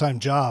regular full-time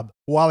job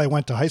while I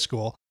went to high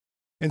school.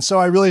 And so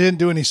I really didn't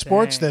do any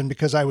sports then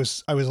because I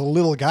was a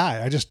little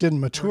guy. I just didn't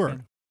mature.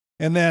 Okay.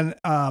 And then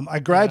I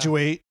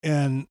graduate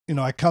and,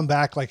 I come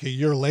back like a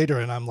year later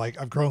and I'm like,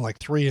 I've grown like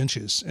 3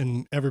 inches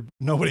and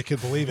nobody could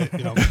believe it.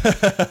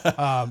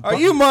 Are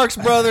you Mark's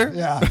brother?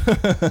 Yeah.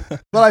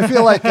 But I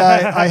feel like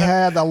I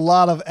had a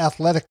lot of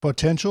athletic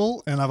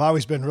potential and I've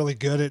always been really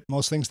good at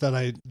most things that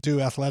I do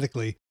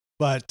athletically.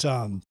 But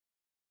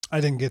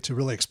I didn't get to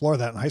really explore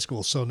that in high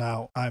school. So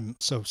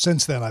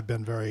since then I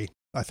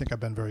think I've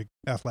been very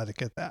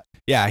athletic at that.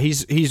 Yeah.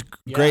 He's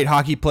great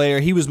hockey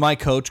player. He was my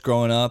coach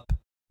growing up.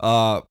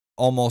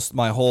 Almost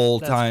my whole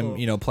time,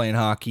 cool. Playing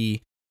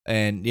hockey,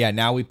 and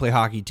now we play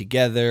hockey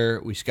together.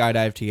 We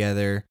skydive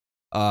together.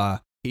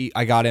 I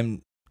got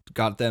an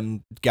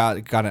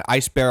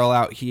ice barrel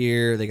out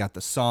here. They got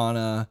the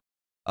sauna.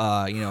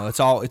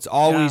 It's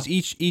always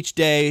each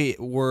day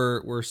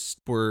we're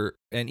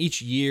and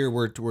each year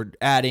we're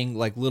adding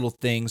like little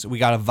things. We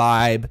got a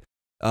vibe.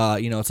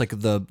 It's like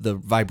the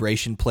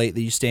vibration plate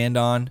that you stand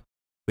on.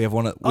 We have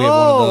one of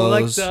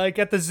those. Like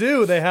at the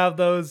zoo, they have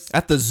those.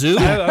 At the zoo?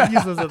 I've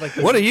used those at like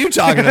what are you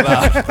talking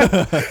about?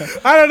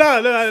 I don't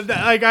know.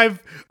 Like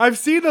I've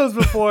seen those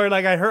before.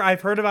 Like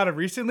I've heard about it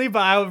recently, but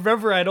I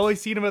remember I'd only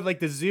seen them at like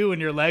the zoo,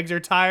 and your legs are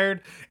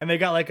tired, and they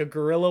got like a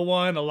gorilla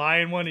one, a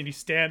lion one, and you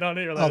stand on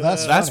it. You're like,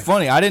 that's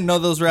funny. I didn't know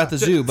those were at the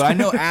zoo, but I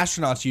know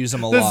astronauts use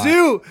them a lot.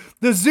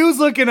 The zoo's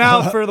looking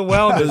out for the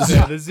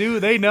wellness. The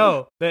zoo, they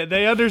know.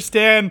 They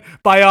understand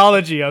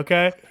biology.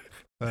 Okay.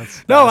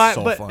 That's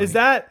so but funny. Is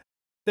that?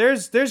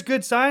 There's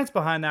good science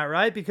behind that,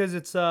 right? Because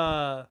it's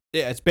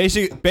it's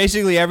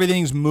basically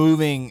everything's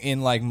moving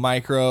in like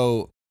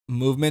micro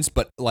movements,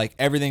 but like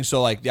everything.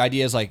 So like the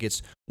idea is like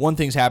it's one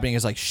thing's happening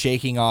is like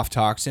shaking off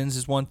toxins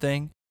is one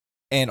thing,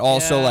 and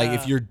also like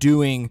if you're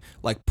doing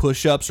like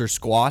push-ups or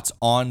squats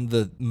on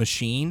the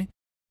machine,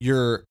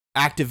 you're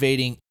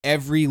activating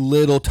every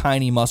little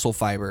tiny muscle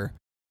fiber.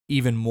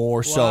 Even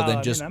more so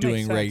than just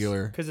doing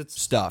regular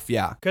stuff.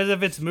 Yeah. Because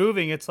if it's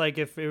moving, it's like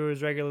if it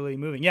was regularly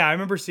moving. Yeah, I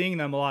remember seeing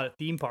them a lot at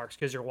theme parks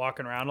because you're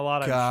walking around a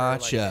lot.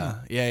 Gotcha.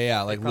 Sure,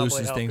 yeah. Like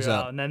loosens things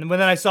up. And then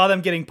when I saw them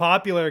getting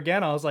popular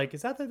again, I was like,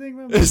 is that the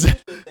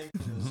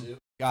thing?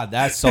 God,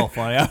 that's so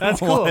funny. That's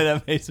cool.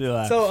 That makes me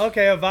laugh. So,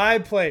 okay, a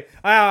vibe plate.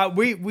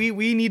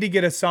 We need to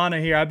get a sauna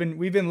here.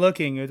 We've been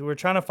looking. We're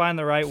trying to find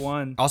the right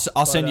one.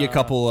 I'll send you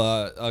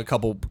a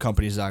couple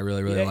companies that I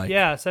really like.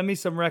 Yeah, send me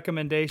some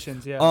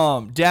recommendations.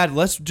 Yeah. Dad,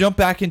 let's jump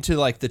back into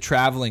like the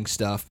traveling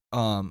stuff.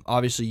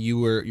 Obviously you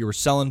were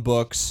selling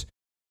books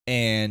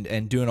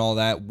and doing all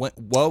that.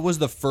 What was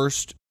the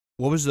first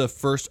What was the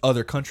first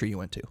other country you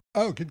went to?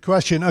 Oh, good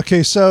question.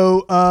 Okay,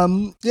 so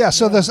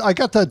this I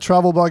got the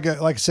travel bug,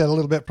 like I said, a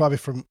little bit probably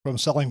from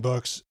selling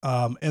books,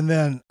 and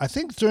then I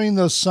think during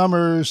those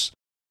summers,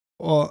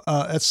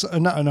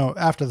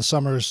 after the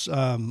summers,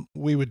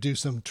 we would do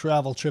some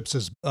travel trips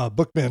as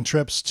bookman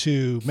trips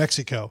to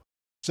Mexico.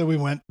 So we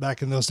went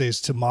back in those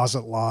days to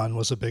Mazatlan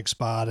was a big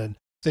spot, and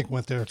I think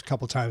went there a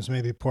couple times,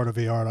 maybe Puerto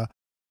Vallarta,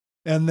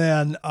 and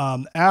then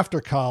after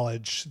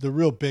college, the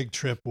real big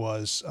trip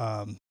was.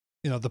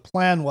 The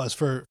plan was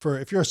for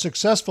if you're a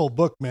successful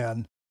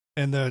bookman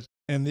and the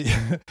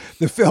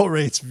the fill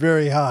rate's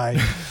very high,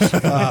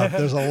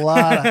 there's a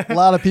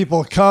lot of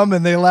people come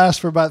and they last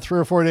for about 3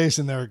 or 4 days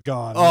and they're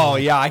gone. Oh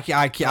yeah, I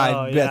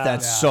bet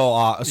that's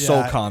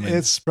so common.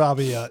 It's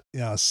probably a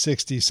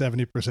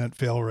 60-70%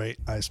 fill rate,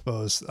 I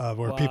suppose,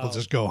 where people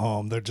just go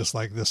home. They're just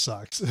like, this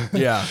sucks.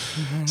 Yeah.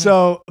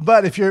 So,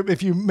 but if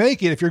you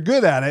make it, if you're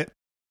good at it.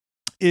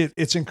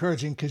 It's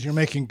encouraging because you're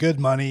making good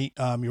money.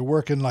 You're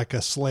working like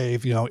a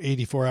slave,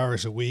 84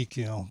 hours a week.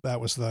 That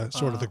was the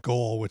sort of the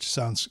goal, which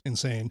sounds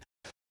insane.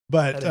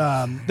 But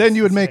then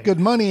you would make good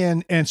money.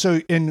 And so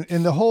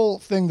in the whole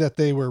thing that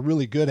they were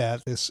really good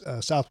at, this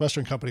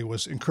Southwestern company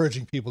was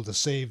encouraging people to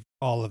save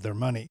all of their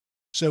money.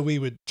 So we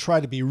would try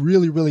to be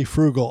really, really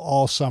frugal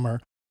all summer.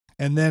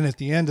 And then at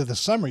the end of the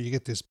summer, you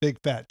get this big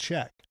fat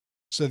check.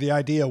 So the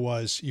idea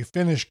was you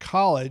finish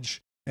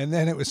college, and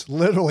then it was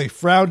literally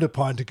frowned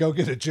upon to go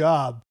get a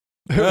job.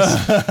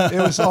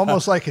 It was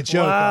almost like a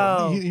joke.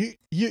 Wow.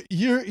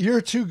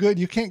 You're too good.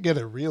 You can't get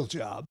a real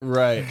job.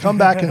 Right. Come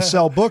back and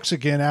sell books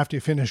again after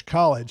you finish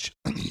college,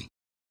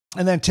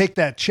 and then take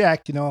that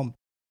check.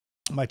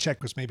 My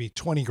check was maybe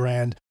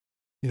 $20,000.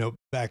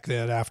 Back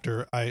then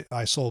after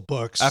I sold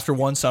books. After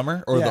one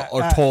summer or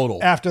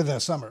total? After the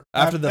summer.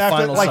 After the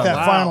final summer.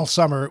 That final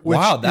summer. Which,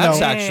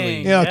 that's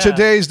actually...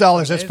 today's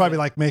dollars, that's probably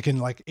like making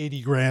like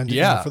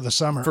 $80,000 for the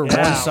summer. For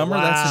one summer,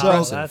 that's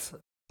impressive.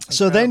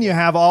 So then you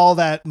have all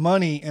that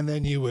money, and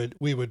then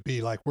we would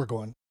be like, we're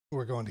going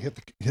to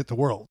hit the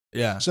world.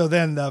 Yeah. So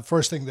then the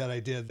first thing that I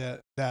did,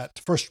 that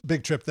first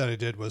big trip that I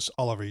did was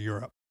all over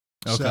Europe.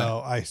 Okay.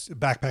 So I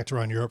backpacked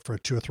around Europe for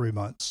 2 or 3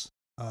 months.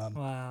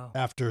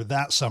 After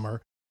that summer.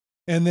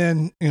 And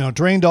then,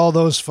 drained all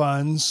those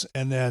funds,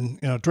 and then,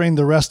 drained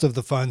the rest of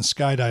the funds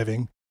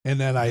skydiving. And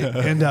then I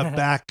end up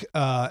back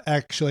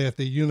actually at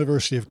the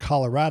University of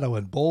Colorado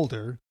in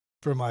Boulder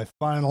for my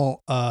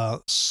final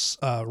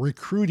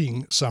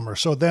recruiting summer.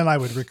 So then I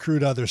would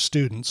recruit other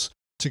students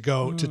to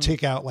go to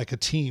take out like a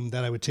team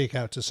that I would take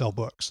out to sell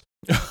books.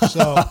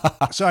 So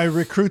I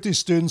recruit these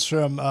students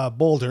from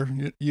Boulder,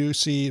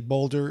 UC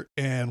Boulder,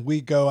 and we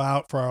go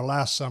out for our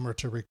last summer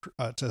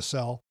to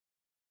sell.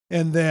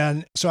 And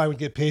then, so I would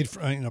get paid for,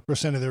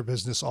 percent of their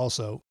business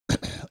also.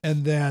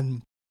 And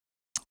then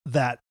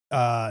that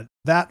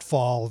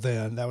fall,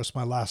 then that was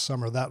my last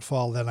summer. That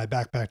fall, then I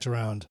backpacked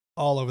around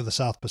all over the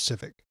South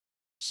Pacific.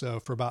 So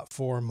for about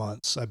 4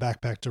 months, I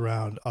backpacked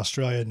around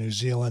Australia, New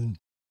Zealand,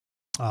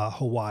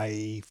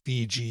 Hawaii,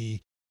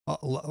 Fiji,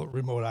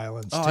 remote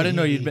islands. Oh, Tahiti.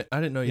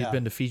 I didn't know you'd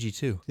been to Fiji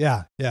too.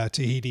 Yeah,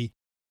 Tahiti.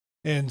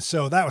 And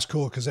so that was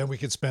cool because then we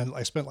could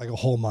I spent like a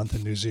whole month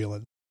in New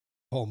Zealand.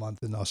 Whole month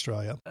in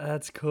Australia.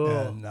 That's cool.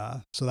 And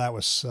so that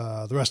was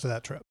the rest of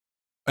that trip.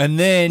 And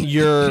then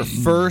your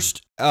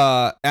first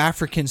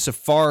African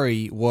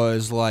safari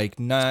was like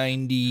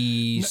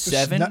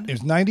 97? It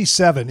was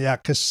 97, yeah,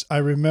 because I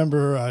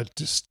remember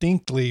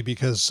distinctly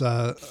because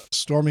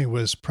Stormy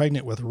was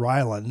pregnant with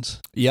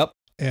Ryland. Yep.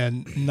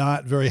 And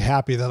not very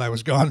happy that I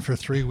was gone for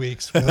 3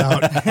 weeks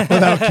without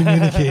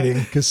communicating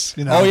because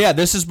Oh yeah,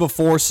 this is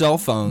before cell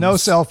phones. No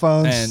cell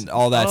phones and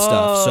all that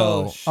stuff.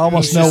 So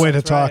almost no way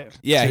to talk. Right.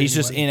 Yeah, he's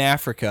just in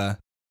Africa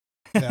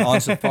on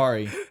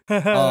safari.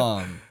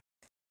 Now,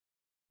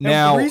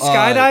 were you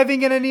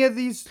skydiving in any of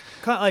these,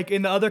 like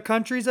in the other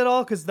countries at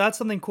all? Because that's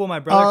something cool my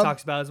brother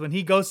talks about. Is when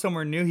he goes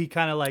somewhere new, he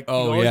kind of like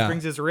always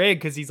brings his rig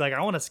because he's like,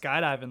 I want to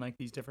skydive in like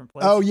these different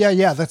places. Oh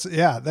yeah,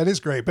 that is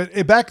great.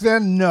 But back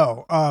then,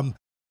 no.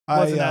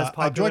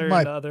 I dragged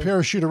my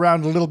parachute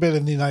around a little bit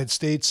in the United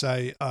States.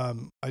 I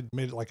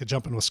made it like a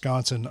jump in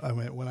Wisconsin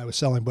when I was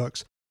selling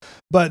books.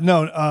 But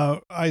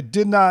no, I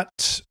did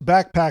not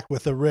backpack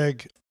with a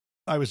rig.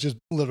 I was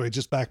literally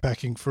just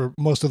backpacking for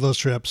most of those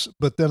trips.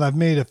 But then I've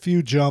made a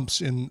few jumps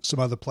in some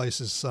other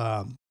places.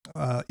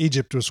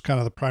 Egypt was kind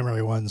of the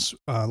primary ones.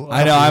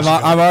 I know.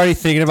 I'm already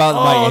thinking about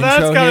my intro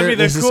that's gotta here. be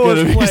the this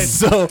coolest is place.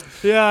 So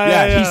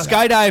Yeah. He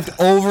skydived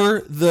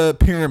over the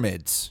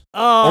pyramids.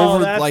 Oh,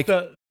 over, that's like,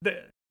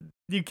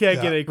 you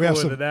can't get any cooler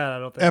than that. I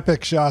don't think.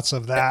 Epic shots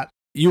of that.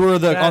 You were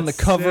on the That's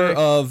cover sick.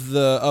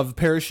 of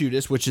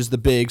Parachutist, which is the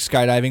big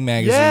skydiving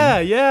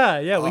magazine.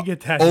 Yeah. We get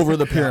that over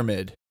the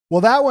pyramid.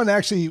 Well, that one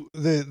actually,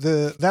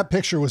 that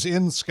picture was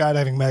in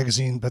Skydiving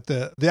Magazine, but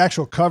the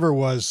actual cover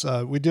was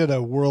we did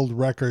a world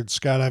record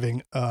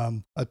skydiving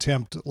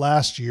attempt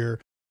last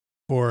year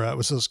for it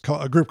was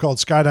a group called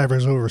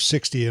Skydivers Over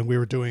 60, and we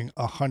were doing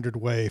a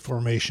 100-way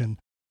formation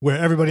where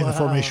everybody in the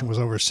formation was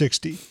over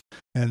 60.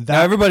 And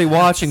Now everybody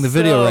watching the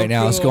video so right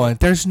now is cool. going,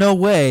 "There's no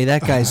way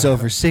that guy's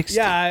over 60."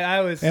 Yeah,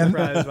 I was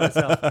surprised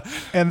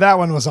myself. and that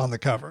one was on the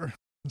cover.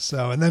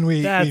 So, and then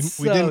we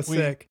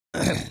sick.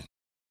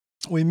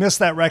 we missed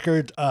that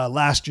record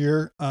last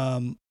year,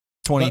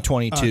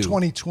 2022.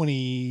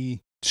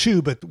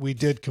 2022, but we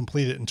did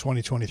complete it in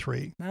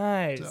 2023.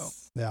 Nice. So,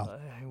 yeah.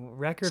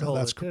 Record So holder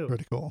that's too.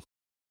 pretty cool.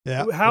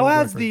 Yeah. How world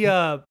has record.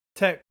 the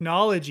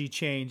technology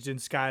changed in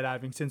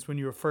skydiving since when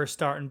you were first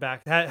starting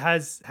back?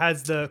 Has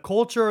the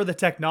culture or the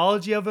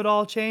technology of it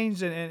all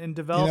changed and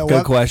developed? You know Good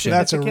what? question.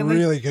 That's a significantly?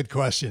 really good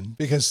question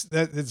because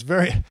it's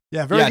very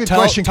good Talk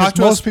question because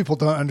to us- most people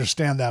don't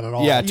understand that at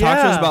all. Yeah, talk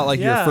to us Yeah, about like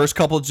your yeah. first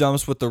couple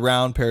jumps with the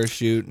round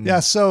parachute. And, Yeah.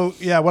 So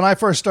when I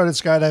first started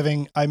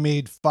skydiving, I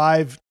made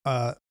 5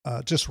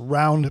 just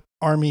round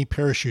Army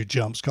parachute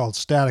jumps called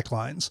static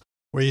lines,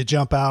 where you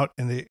jump out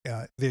and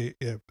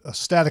a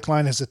static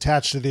line is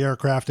attached to the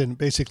aircraft and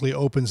basically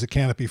opens the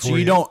canopy for So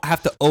you don't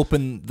have to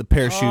open the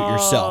parachute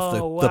yourself.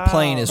 The wow.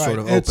 plane is sort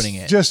of It's opening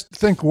it. Just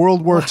think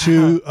World War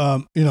II,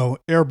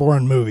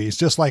 airborne movies,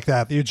 just like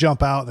that. You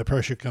jump out and the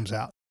parachute comes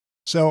out.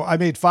 So I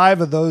made 5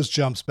 of those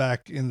jumps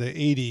back in the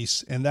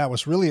 80s, and that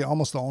was really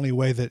almost the only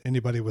way that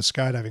anybody was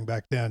skydiving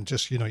back then.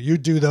 Just, you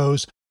do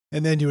those,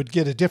 and then you would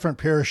get a different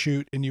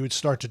parachute, and you would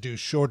start to do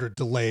shorter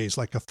delays,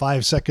 like a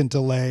 5-second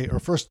delay, or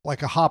first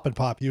like a hop and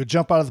pop. You would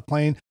jump out of the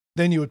plane,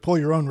 then you would pull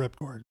your own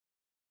ripcord.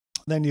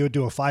 Then you would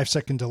do a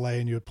 5-second delay,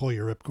 and you would pull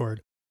your ripcord,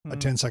 a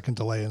 10-second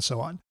delay, and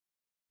so on.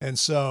 And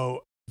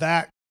so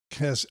that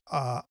has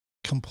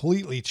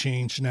completely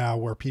changed now,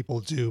 where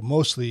people do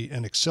mostly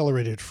an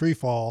accelerated free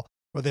fall,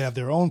 where they have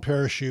their own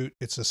parachute.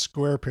 It's a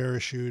square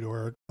parachute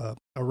or a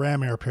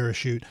ram air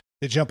parachute.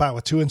 They jump out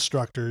with 2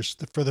 instructors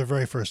for their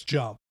very first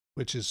jump,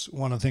 which is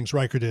one of the things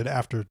Riker did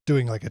after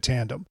doing like a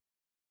tandem.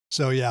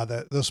 So yeah,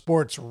 the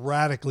sport's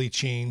radically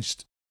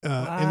changed in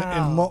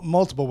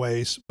multiple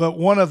ways. But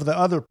one of the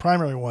other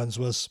primary ones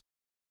was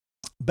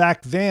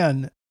back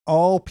then,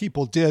 all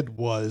people did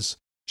was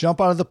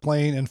jump out of the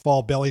plane and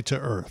fall belly to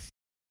earth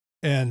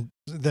and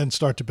then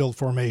start to build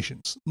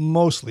formations.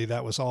 Mostly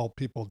that was all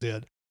people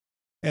did.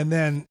 And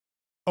then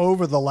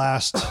over the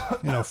last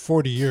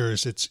 40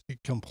 years, it's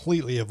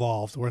completely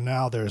evolved, where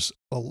now there's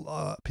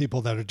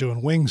people that are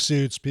doing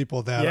wingsuits,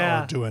 people that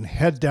are doing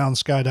head down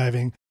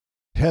skydiving,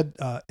 head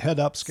up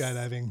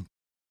skydiving,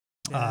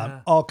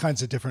 all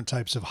kinds of different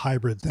types of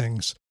hybrid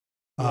things.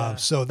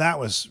 So that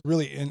was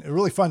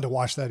really fun to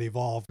watch that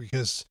evolve,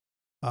 because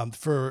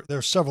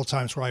there's several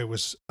times where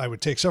I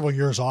would take several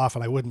years off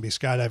and I wouldn't be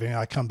skydiving.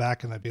 I'd come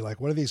back and I'd be like,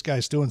 what are these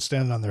guys doing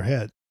standing on their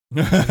head?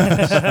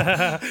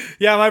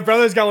 Yeah, my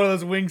brother's got one of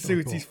those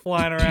wingsuits. cool. He's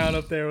flying around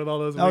up there with all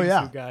those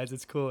wingsuit guys.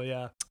 It's cool,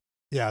 yeah.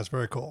 Yeah, it's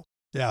very cool.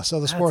 Yeah, so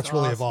the sport's That's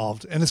really awesome.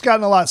 evolved, and it's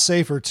gotten a lot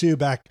safer too.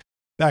 Back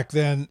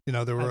then,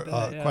 there were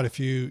quite a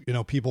few,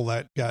 people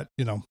that got,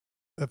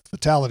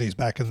 fatalities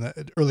back in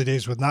the early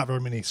days with not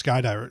very many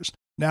skydivers.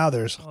 Now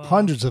there's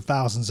hundreds of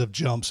thousands of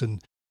jumps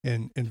and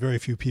very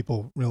few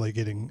people really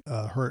getting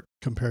hurt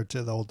compared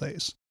to the old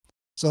days.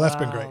 So that's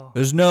been great.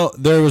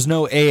 There was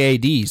no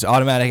AADs,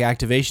 automatic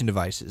activation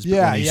devices.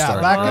 Yeah, when you yeah.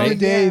 started, Back right? in the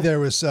day, there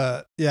was,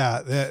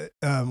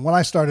 when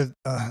I started,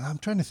 I'm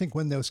trying to think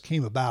when those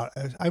came about.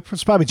 I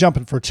was probably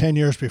jumping for 10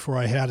 years before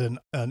I had an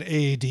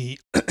AAD,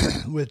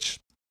 which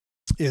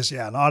is,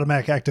 an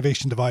automatic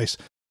activation device.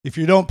 If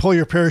you don't pull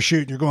your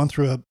parachute and you're going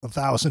through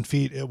 1,000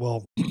 feet, it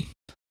will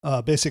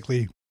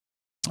basically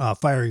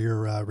fire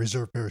your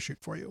reserve parachute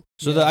for you.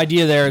 So the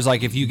idea there is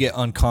like if you get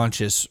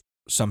unconscious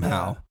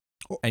somehow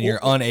and you're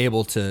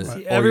unable to,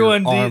 See, or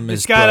everyone, your arm the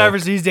is skydivers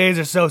broke. these days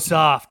are so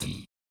soft. With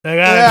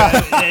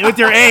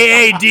your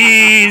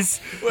AADs,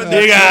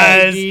 you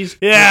guys,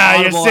 your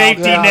audible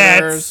safety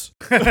outriders.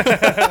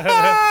 nets.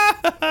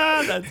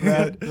 That's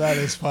good. That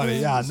is funny.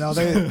 Yeah, no,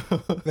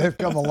 they've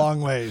come a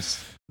long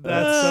ways.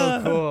 That's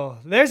so cool.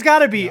 There's got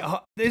to be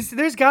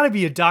there's got to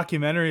be a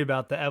documentary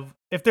about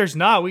if there's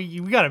not, we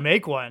got to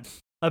make one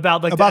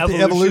about the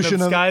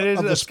evolution of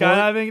the sport.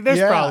 skydiving. There's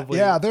probably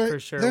for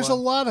sure. There's a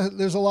lot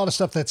of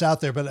stuff that's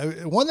out there,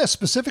 but one that's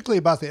specifically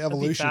about the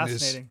evolution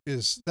fascinating.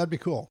 is that'd be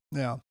cool.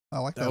 Yeah, I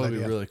like that That would idea.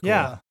 be really cool.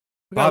 Yeah.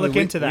 We gotta look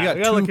into that. We got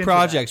gotta look two into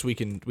projects we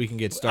can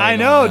get started. I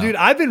know, on now. dude.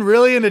 I've been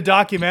really into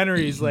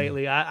documentaries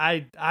lately.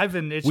 I've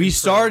been itching. We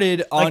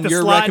started on the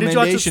your Sly. Did you watch The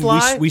recommendation.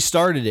 Sly? We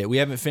started it. We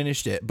haven't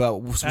finished it, but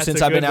That's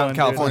since a I've been good out one, in dude.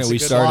 California, That's a we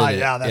good started one. it.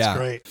 Yeah, that's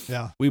great.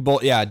 Yeah, We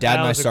both. Yeah, Dad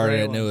and I was a started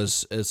great it, and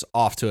one. it's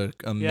off to an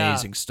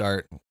amazing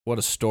start. What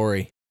a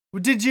story!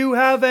 Did you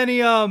have any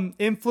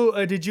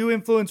did you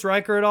influence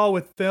Riker at all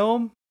with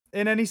film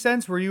in any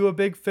sense? Were you a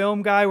big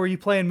film guy? Were you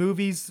playing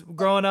movies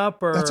growing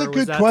up? Or that's a was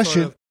good that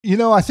question. sort of-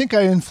 I think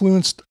I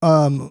influenced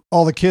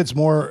all the kids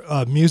more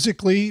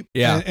musically,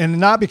 Yeah. and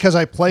not because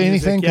I play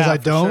Music, anything, because yeah, I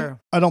for don't. sure.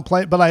 I don't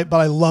play, but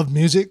I love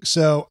music,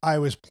 so I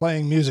was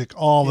playing music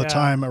all the Yeah.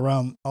 time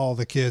around all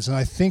the kids, and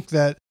I think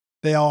that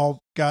they all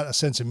got a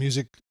sense of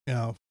music,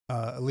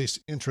 at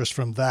least interest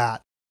from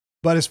that.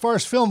 But as far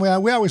as film, we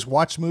always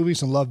watched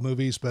movies and loved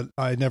movies, but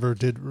I never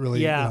did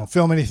really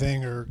film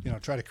anything or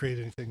try to create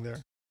anything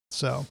there.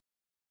 So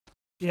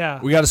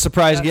Yeah. We got a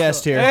surprise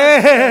guest here.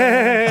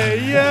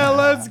 Hey, yeah,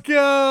 let's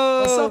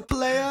go. What's up,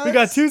 players? We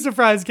got 2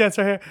 surprise guests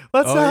right here.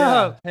 What's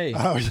up? Hey.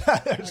 Oh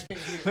yeah,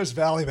 there's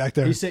Valley back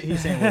there. He's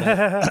saying what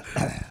up.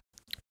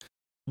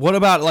 What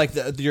about like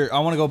I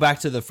want to go back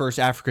to the first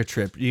Africa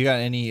trip. You got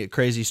any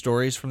crazy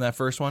stories from that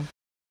first one?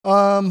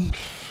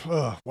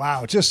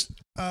 Wow. Just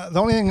the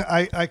only thing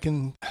I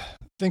can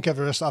think of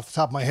just off the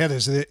top of my head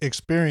is the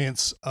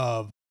experience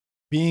of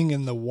being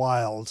in the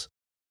wild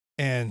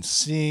and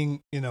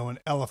seeing, an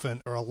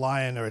elephant or a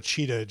lion or a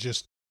cheetah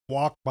just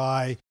walk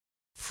by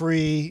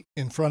free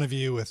in front of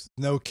you with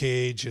no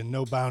cage and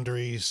no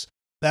boundaries.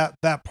 That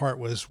part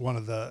was one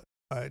of the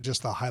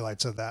just the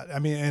highlights of that. I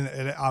mean, and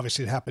it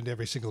obviously it happened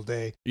every single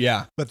day.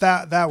 Yeah. But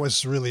that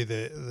was really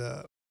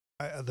the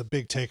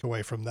big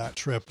takeaway from that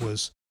trip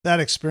was that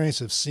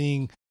experience of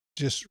seeing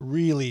just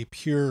really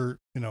pure,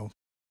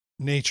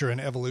 nature and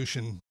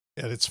evolution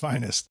at its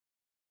finest.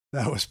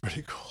 That was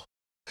pretty cool.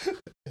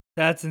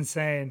 That's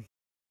insane.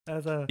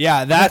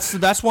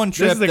 That's one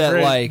trip that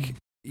great. like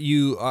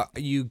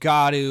you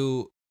got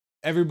to.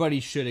 Everybody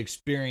should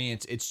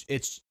experience.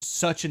 It's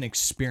such an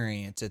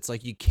experience. It's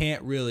like you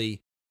can't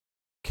really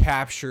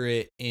capture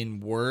it in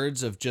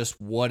words of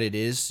just what it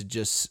is to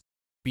just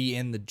be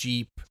in the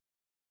Jeep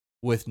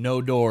with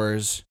no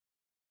doors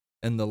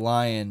and the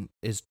lion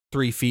is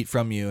 3 feet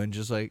from you and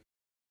just like,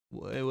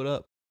 hey, what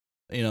up?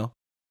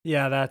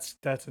 Yeah, that's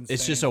insane.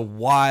 It's just a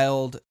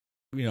wild,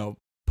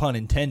 pun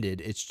intended.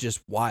 It's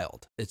just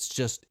wild. It's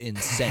just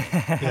insane.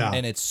 Yeah.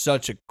 And it's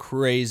such a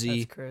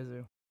crazy. That's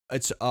crazy.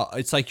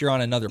 It's like you're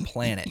on another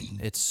planet.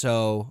 It's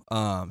so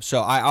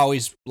I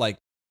always like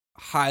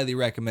highly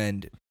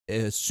recommend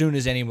as soon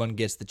as anyone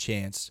gets the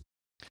chance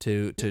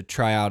to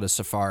try out a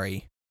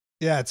safari.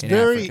 Yeah, it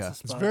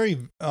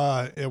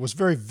was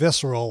very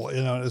visceral,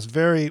 it was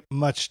very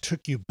much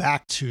took you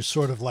back to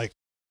sort of like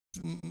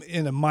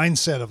in a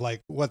mindset of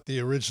like what the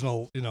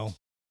original,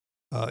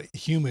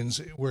 humans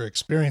were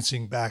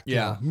experiencing back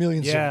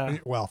millions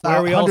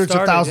hundreds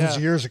of thousands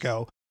of years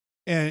ago.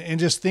 And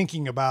just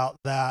thinking about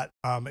that,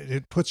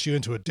 it puts you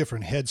into a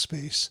different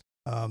headspace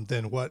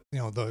than what,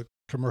 the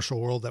commercial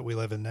world that we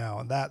live in now.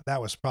 And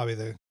that was probably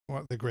the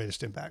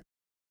greatest impact.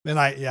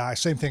 And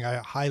same thing. I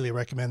highly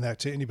recommend that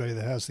to anybody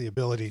that has the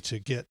ability to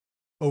get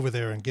over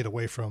there and get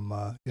away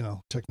from,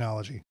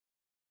 technology.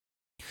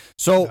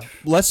 So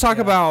let's talk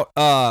about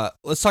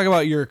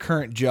your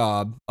current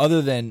job.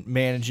 Other than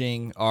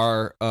managing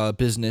our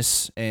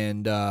business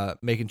and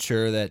making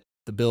sure that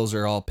the bills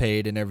are all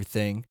paid and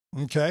everything.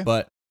 Okay.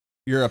 But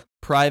you're a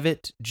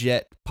private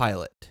jet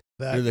pilot.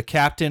 You're the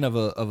captain of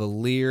a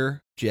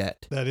Lear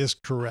jet. That is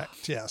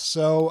correct. Yes.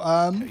 So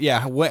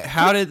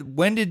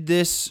when did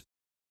this?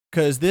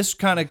 Because this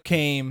kind of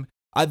came.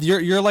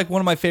 You're like one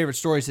of my favorite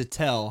stories to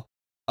tell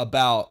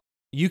about.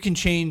 You can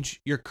change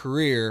your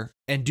career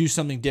and do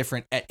something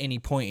different at any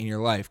point in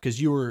your life.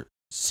 Because you were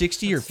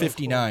 60 or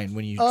 59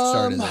 when you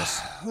started this.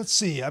 Let's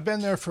see. I've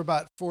been there for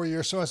about 4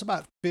 years, so it's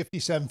about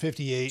 57,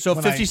 58. So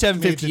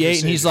 57,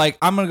 58, and he's like,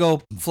 I'm gonna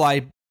go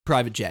fly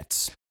private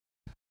jets.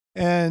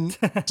 And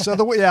so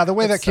the way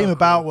that came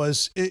about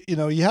was,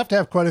 you have to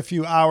have quite a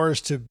few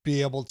hours to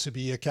be able to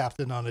be a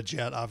captain on a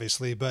jet,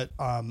 obviously. But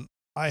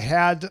I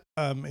had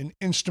an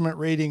instrument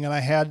rating, and I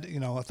had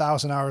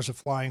 1,000 hours of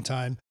flying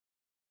time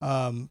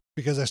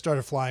because I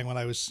started flying when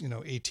I was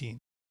 18.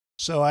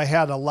 So I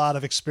had a lot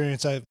of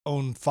experience. I've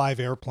owned 5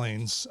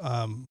 airplanes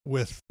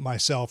with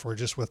myself or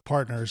just with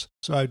partners.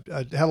 So I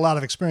had a lot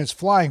of experience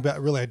flying, but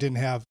really I didn't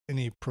have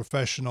any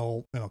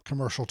professional,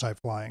 commercial type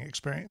flying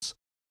experience.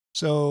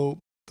 So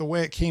the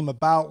way it came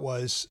about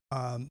was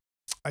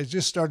I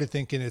just started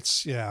thinking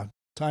it's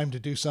time to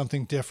do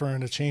something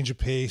different, a change of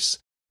pace.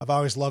 I've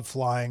always loved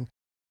flying.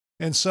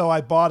 And so I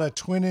bought a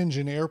twin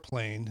engine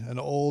airplane, an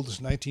old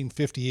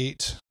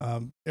 1958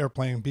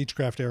 airplane,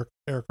 Beechcraft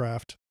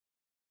aircraft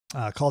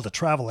called a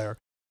Travel Air.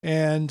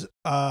 And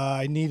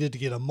I needed to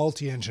get a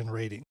multi-engine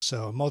rating.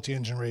 So a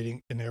multi-engine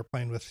rating, an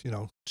airplane with,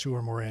 2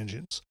 or more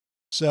engines.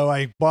 So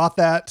I bought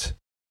that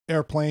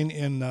airplane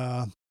in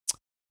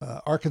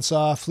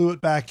Arkansas, flew it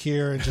back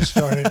here and just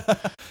started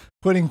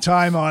putting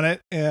time on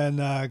it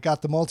and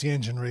got the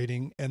multi-engine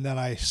rating. And then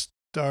I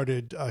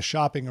started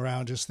shopping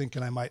around, just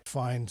thinking I might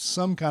find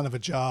some kind of a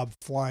job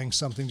flying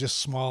something just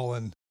small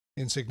and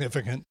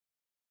insignificant.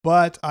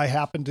 But I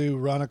happened to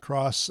run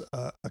across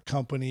a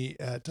company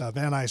at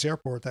Van Nuys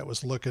Airport that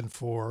was looking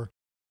for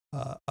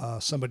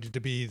somebody to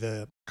be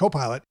the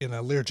co-pilot in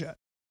a Learjet.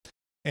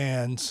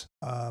 And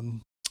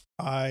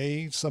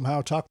I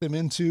somehow talked them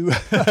into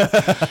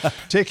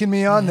taking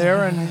me on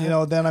there.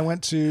 And, then I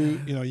went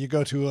to, you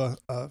go to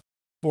a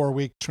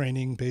 4-week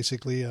training,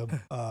 basically,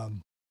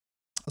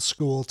 a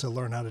school to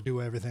learn how to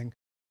do everything.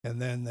 And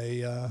then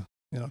they,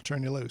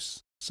 turn you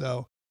loose.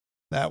 So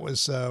that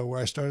was where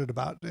I started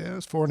about, it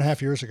was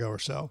 4.5 years ago or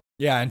so.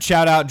 Yeah. And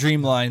shout out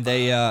Dreamline.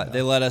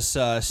 They let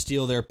us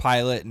steal their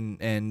pilot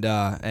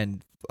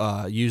and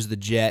use the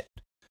jet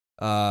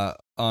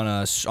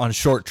on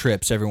short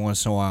trips every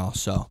once in a while.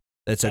 So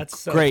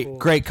that's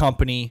great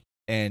company,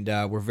 and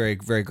we're very,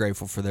 very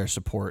grateful for their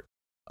support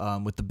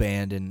with the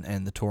band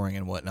and the touring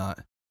and whatnot.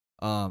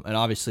 And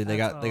obviously they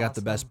got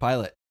the best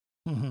pilot.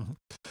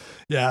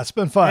 Yeah, it's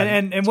been fun.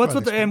 And what's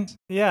with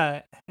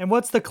and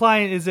what's the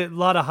client? Is it a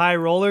lot of high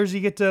rollers you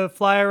get to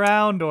fly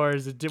around, or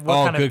is it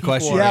what kind of people?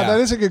 Question. Yeah, that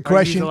is a good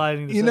question.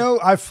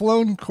 I've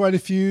flown quite a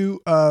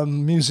few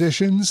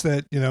musicians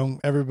that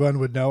everyone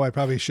would know. I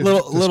probably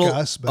shouldn't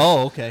discuss.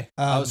 But, okay.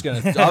 I was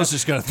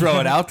just gonna throw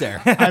it out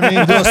there. I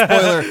mean,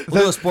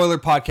 little spoiler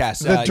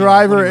podcast. The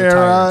driver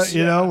era,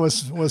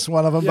 was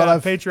one of them. Yeah, but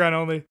I've Patreon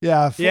only.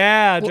 Yeah,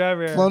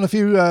 driver era. Flown a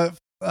few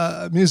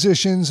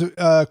musicians,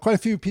 quite a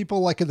few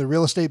people like in the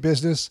real estate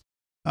business.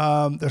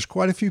 There's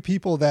quite a few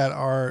people that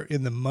are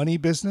in the money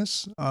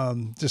business,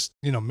 just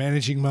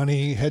managing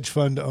money, hedge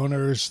fund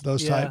owners,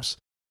 those types,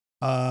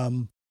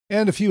 and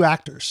a few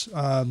actors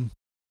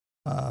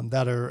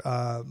that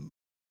are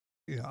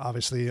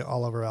obviously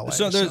all over LA.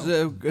 So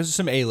there's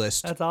some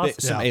A-list. That's awesome.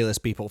 Some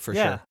A-list people for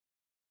sure.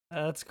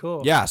 That's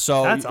cool. Yeah,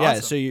 so that's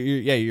awesome. So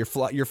you're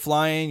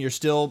flying, you're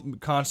still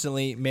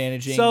constantly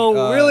managing.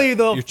 So really,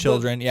 your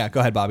children.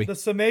 Go ahead, Bobby. The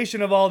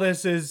summation of all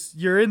this is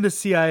you're in the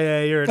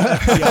CIA, you're an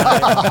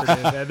FBI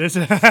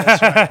operative.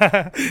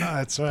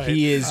 That's right.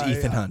 He is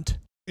Ethan Hunt.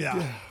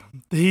 Yeah.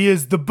 He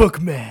is the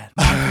bookman.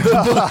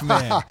 The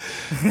bookman.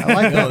 I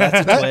like that.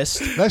 That's a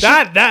twist.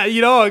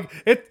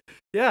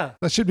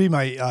 That should be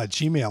my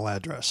Gmail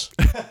address.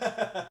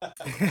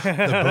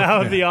 That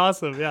would be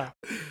awesome. Yeah.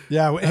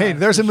 Yeah. Hey,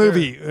 there's a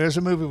movie. Sure. There's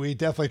a movie we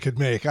definitely could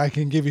make. I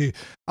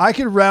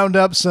could round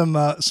up some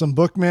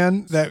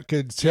bookmen that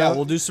could tell. Yeah,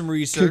 we'll do some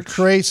research. Could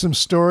create some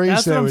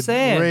stories that would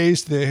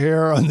raise the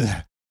hair on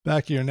the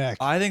back of your neck.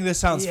 I think this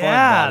sounds fun,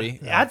 Bobby.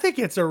 Yeah. I think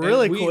it's a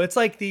really cool. It's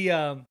like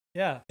the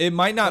It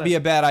might not be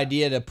a bad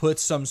idea to put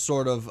some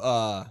sort of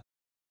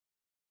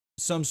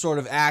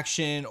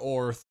action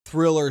or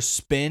thriller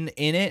spin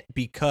in it,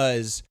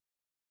 because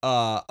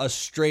a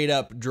straight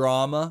up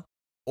drama,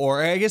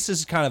 or I guess this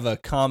is kind of a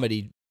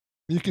comedy.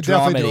 You could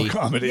definitely do a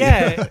comedy.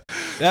 Yeah,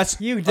 that's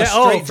sure.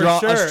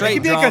 A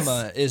straight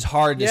drama is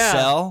hard to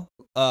sell.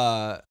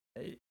 But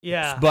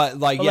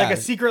like a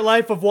Secret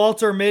Life of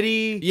Walter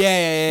Mitty.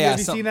 Yeah. Have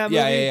you seen that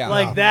movie? Yeah.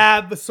 Like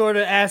that, but sort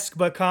of esque,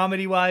 but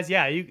comedy wise.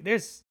 Yeah,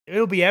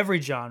 it'll be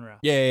every genre.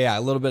 Yeah.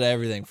 A little bit of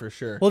everything for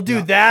sure. We'll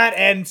do that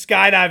and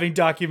skydiving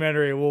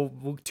documentary.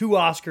 We'll 2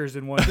 Oscars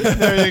in one.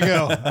 There you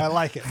go. I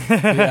like it.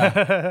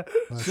 Yeah.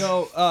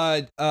 So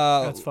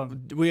that's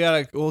fun. We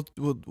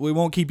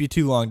won't keep you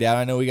too long, Dad.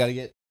 I know we got to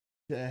get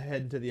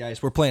head to the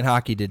ice. We're playing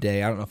hockey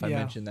today. I don't know if I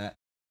mentioned that.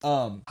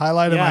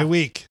 Highlight of my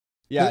week.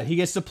 Yeah, he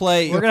gets to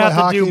play. We're gonna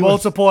have to do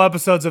multiple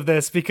episodes of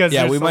this because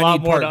there's we might a lot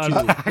need more part to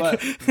unpack.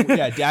 2.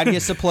 But Dad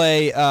gets to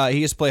play. He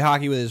gets to play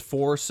hockey with his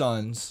 4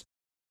 sons.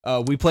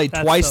 We played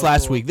twice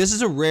last week. This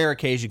is a rare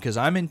occasion because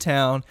I'm in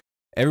town.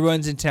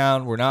 Everyone's in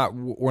town. We're not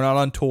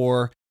on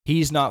tour.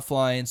 He's not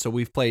flying, so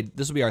we've played.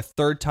 This will be our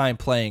 3rd time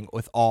playing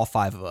with all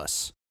 5 of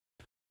us,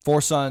 4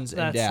 sons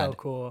and Dad. That's so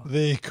cool.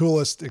 The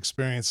coolest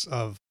experience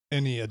of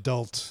any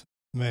adult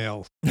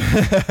male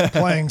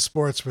playing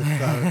sports with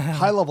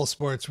high-level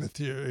sports with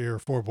your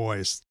 4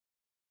 boys.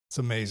 It's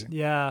amazing.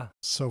 Yeah.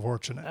 So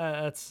fortunate.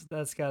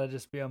 That's got to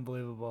just be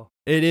unbelievable.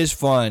 It is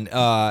fun.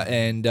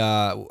 And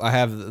I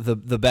have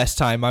the best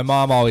time. My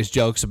mom always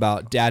jokes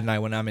about Dad and I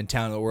when I'm in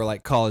town that we're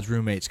like college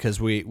roommates, because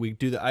we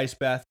do the ice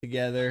bath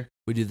together.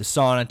 We do the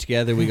sauna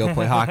together. We go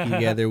play hockey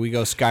together. We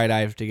go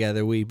skydive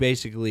together. We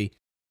basically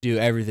do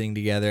everything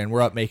together, and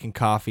we're up making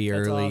coffee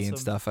early and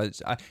stuff.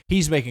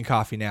 He's making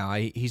coffee now.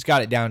 He's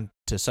got it down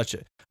to such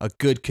a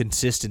good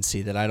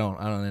consistency that I don't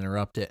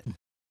interrupt it.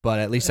 But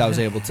at least I was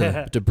able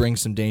to bring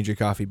some Danger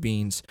Coffee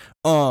beans.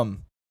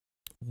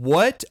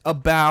 What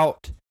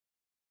about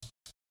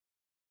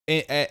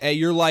at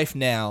your life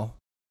now?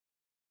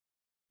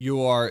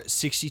 You are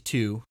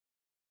 62.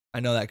 I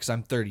know that because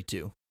I'm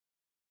 32.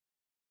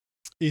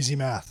 Easy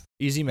math.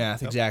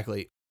 Yep.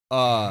 Exactly.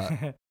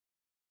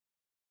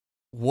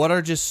 What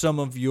are just some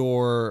of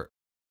your?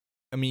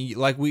 I mean,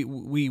 like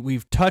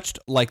we've touched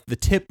like the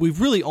tip. We've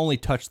really only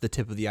touched the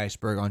tip of the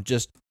iceberg on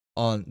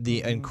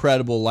the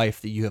incredible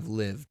life that you have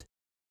lived.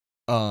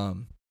 What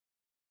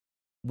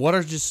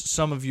are just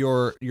some of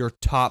your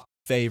top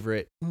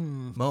favorite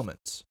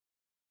moments?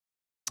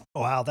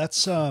 Wow,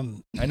 that's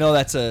I know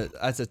that's a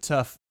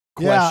tough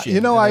question.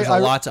 Yeah, there's a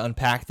lot to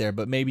unpack there,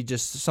 but maybe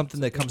just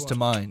something that comes to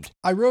mind.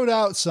 I wrote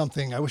out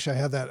something. I wish I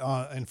had that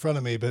in front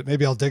of me, but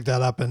maybe I'll dig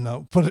that up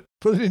and put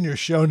it in your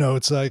show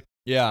notes. But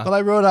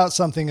I wrote out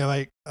something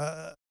like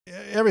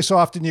every so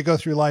often you go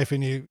through life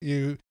and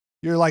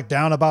you're like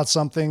down about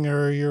something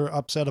or you're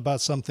upset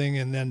about something,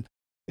 and then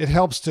it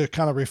helps to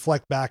kind of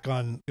reflect back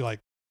on like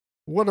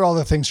what are all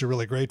the things you're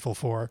really grateful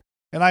for.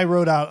 And I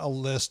wrote out a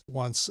list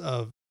once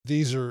of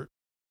these are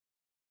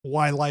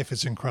why life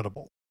is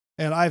incredible.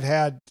 And I've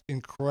had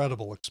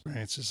incredible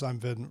experiences. I've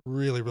been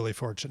really, really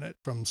fortunate,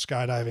 from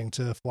skydiving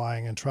to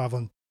flying and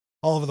traveling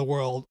all over the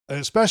world. And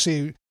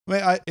especially,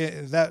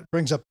 that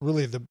brings up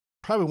really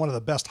probably one of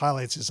the best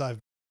highlights is I've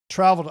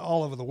traveled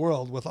all over the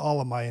world with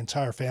all of my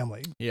entire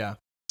family. Yeah.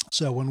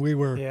 So when we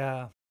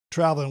were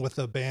traveling with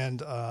the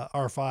band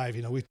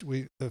R5,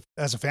 we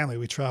as a family,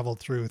 we traveled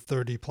through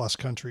 30 plus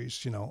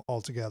countries,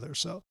 all together.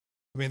 So,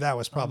 I mean, that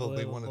was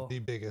probably one of the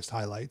biggest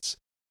highlights.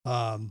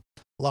 A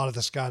lot of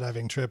the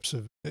skydiving trips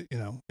have,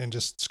 and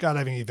just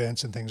skydiving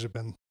events and things have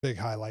been big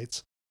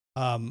highlights.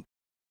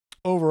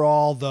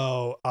 Overall,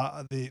 though,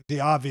 the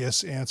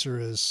obvious answer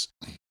is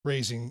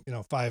raising,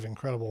 5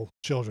 incredible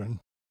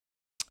children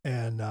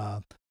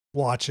and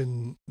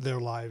watching their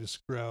lives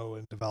grow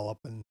and develop.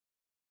 And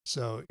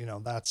so,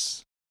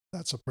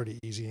 that's a pretty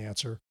easy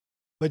answer.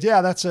 But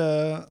yeah, there's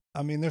a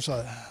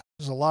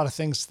lot of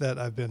things that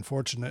I've been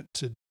fortunate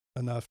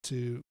enough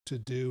to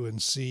do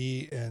and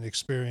see and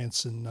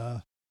experience.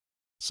 And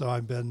so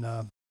I've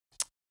been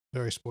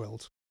very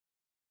spoiled.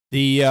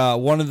 The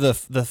one of the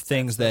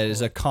things that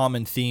is a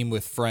common theme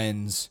with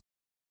friends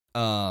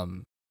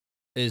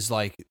is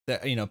like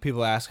that,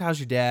 people ask, how's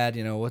your dad,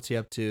 what's he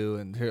up to,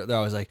 and they're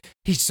always like,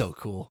 he's so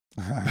cool.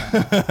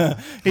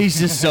 He's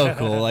just so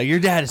cool. Like, your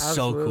dad is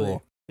so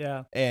cool.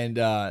 Yeah. And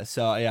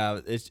so yeah,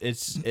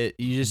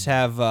 you just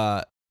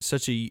have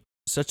such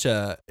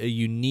a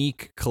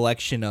unique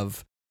collection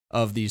of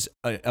these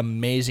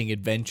amazing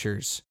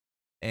adventures.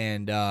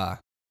 And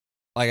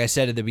like I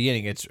said at the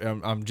beginning,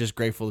 I'm just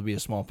grateful to be a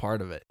small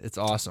part of it. It's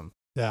awesome.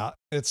 Yeah,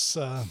 it's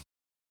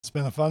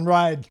been a fun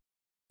ride.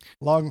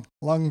 Long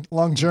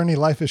journey.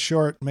 Life is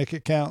short. Make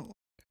it count.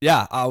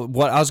 Yeah.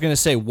 What I was gonna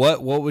say.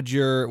 What would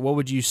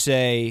you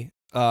say?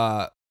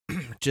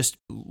 Just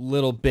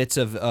little bits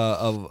of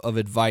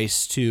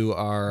advice to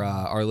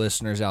our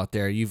listeners out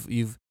there.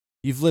 You've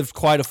lived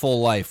quite a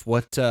full life.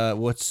 What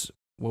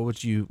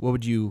would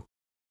you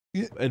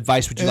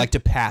advice would you like to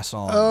pass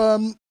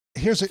on?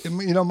 Here's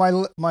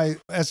my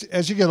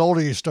as you get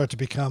older, you start to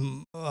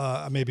become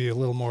maybe a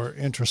little more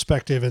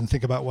introspective and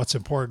think about what's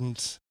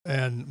important.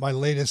 And my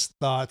latest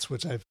thoughts,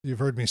 which you've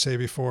heard me say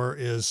before,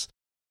 is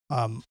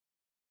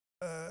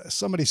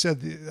somebody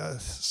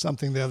said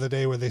something the other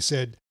day where they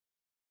said,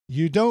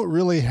 you don't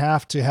really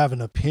have to have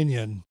an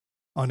opinion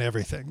on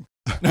everything.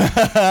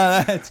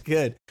 That's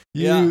good.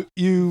 You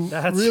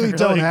really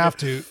don't have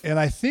to. And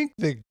I think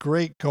the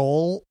great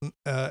goal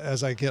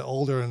as I get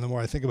older and the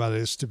more I think about it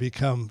is to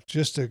become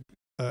just a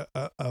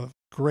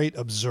great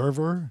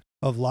observer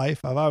of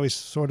life. I've always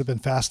sort of been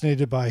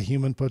fascinated by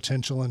human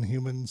potential and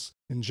humans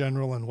in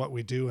general and what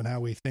we do and how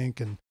we think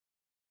and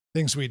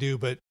things we do.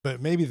 But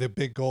maybe the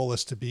big goal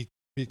is to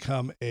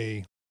become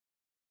a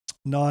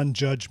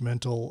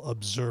non-judgmental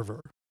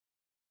observer.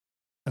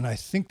 And I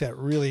think that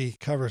really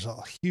covers a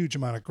huge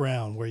amount of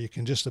ground where you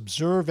can just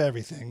observe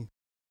everything,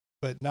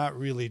 but not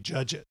really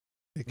judge it,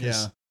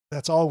 because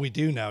that's all we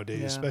do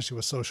nowadays, especially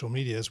with social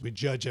media, is we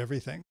judge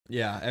everything.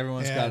 Yeah,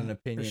 everyone's got an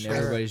opinion. Sure.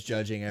 Everybody's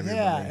judging everybody.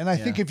 Yeah, and I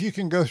think if you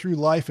can go through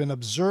life and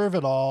observe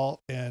it all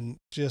and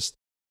just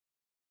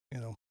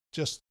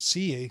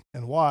see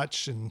and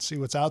watch and see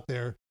what's out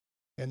there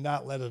and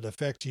not let it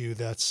affect you,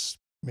 that's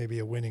maybe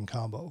a winning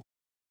combo.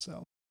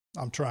 So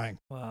I'm trying.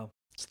 Wow.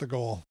 It's the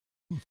goal.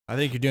 I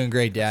think you're doing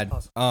great, Dad.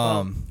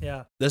 Awesome.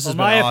 Yeah. This is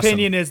my awesome.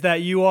 opinion is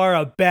that you are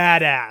a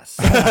badass.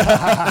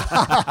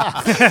 I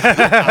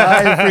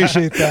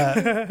appreciate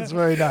that. It's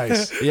very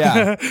nice.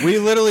 Yeah. We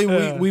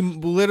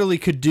literally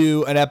could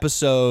do an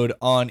episode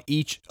on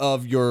each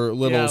of your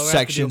little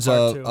sections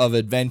of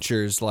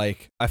adventures.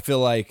 Like, I feel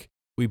like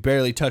we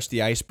barely touched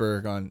the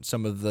iceberg on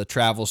some of the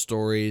travel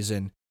stories,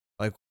 and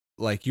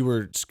like you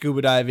were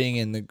scuba diving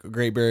in the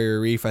Great Barrier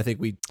Reef. I think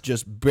we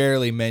just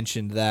barely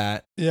mentioned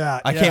that.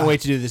 Yeah. I can't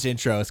wait to do this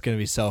intro. It's going to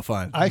be so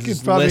fun. I can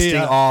probably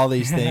listing all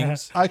these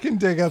things. I can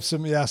dig up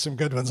some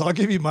good ones. I'll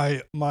give you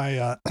my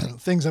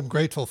things I'm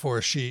grateful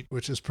for sheet,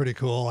 which is pretty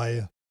cool.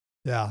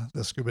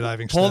 The scuba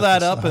diving Pull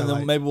stuff that up, and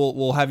then maybe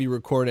we'll have you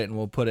record it, and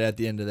we'll put it at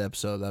the end of the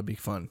episode. That'd be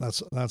fun.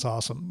 That's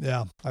awesome.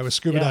 Yeah, I was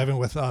scuba diving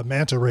with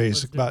manta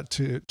rays about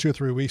 2 or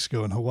 3 weeks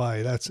ago in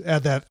Hawaii.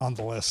 Add that on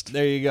the list.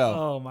 There you go.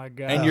 Oh my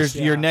god! And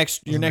your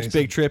next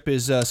big trip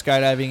is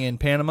skydiving in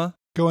Panama.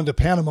 Going to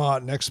Panama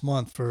next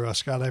month for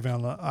skydiving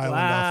on the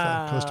island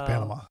off the coast of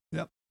Panama.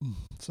 Yep.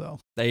 So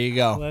there you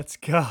go. Let's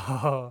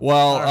go.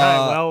 Well,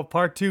 all right.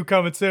 Part 2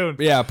 coming soon.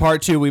 Yeah,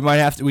 part 2. We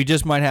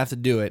just might have to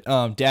do it.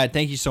 Dad,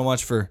 thank you so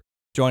much for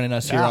joining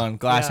us here on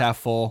Glass Half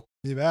Full.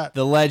 You bet.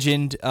 The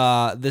legend.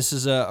 This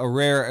is a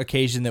rare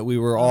occasion that we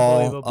were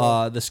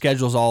all the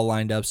schedules all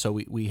lined up, so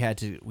we had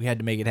to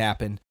make it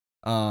happen.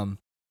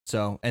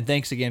 So, and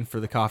thanks again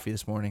for the coffee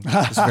this morning.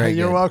 It's very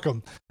You're good.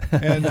 welcome.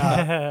 And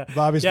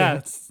Bobby's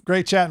been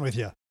great chatting with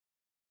you.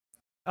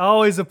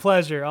 Always a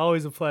pleasure.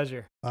 Always a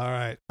pleasure. All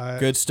right.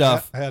 Good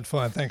stuff. I had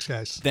fun. Thanks,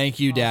 guys. Thank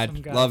you, Dad.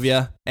 Awesome, love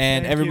you.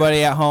 And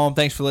everybody at home,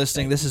 thanks for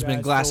listening. This has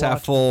been Glass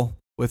Half Full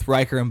with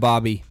Riker and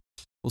Bobby.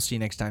 We'll see you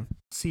next time.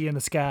 See you in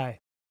the sky.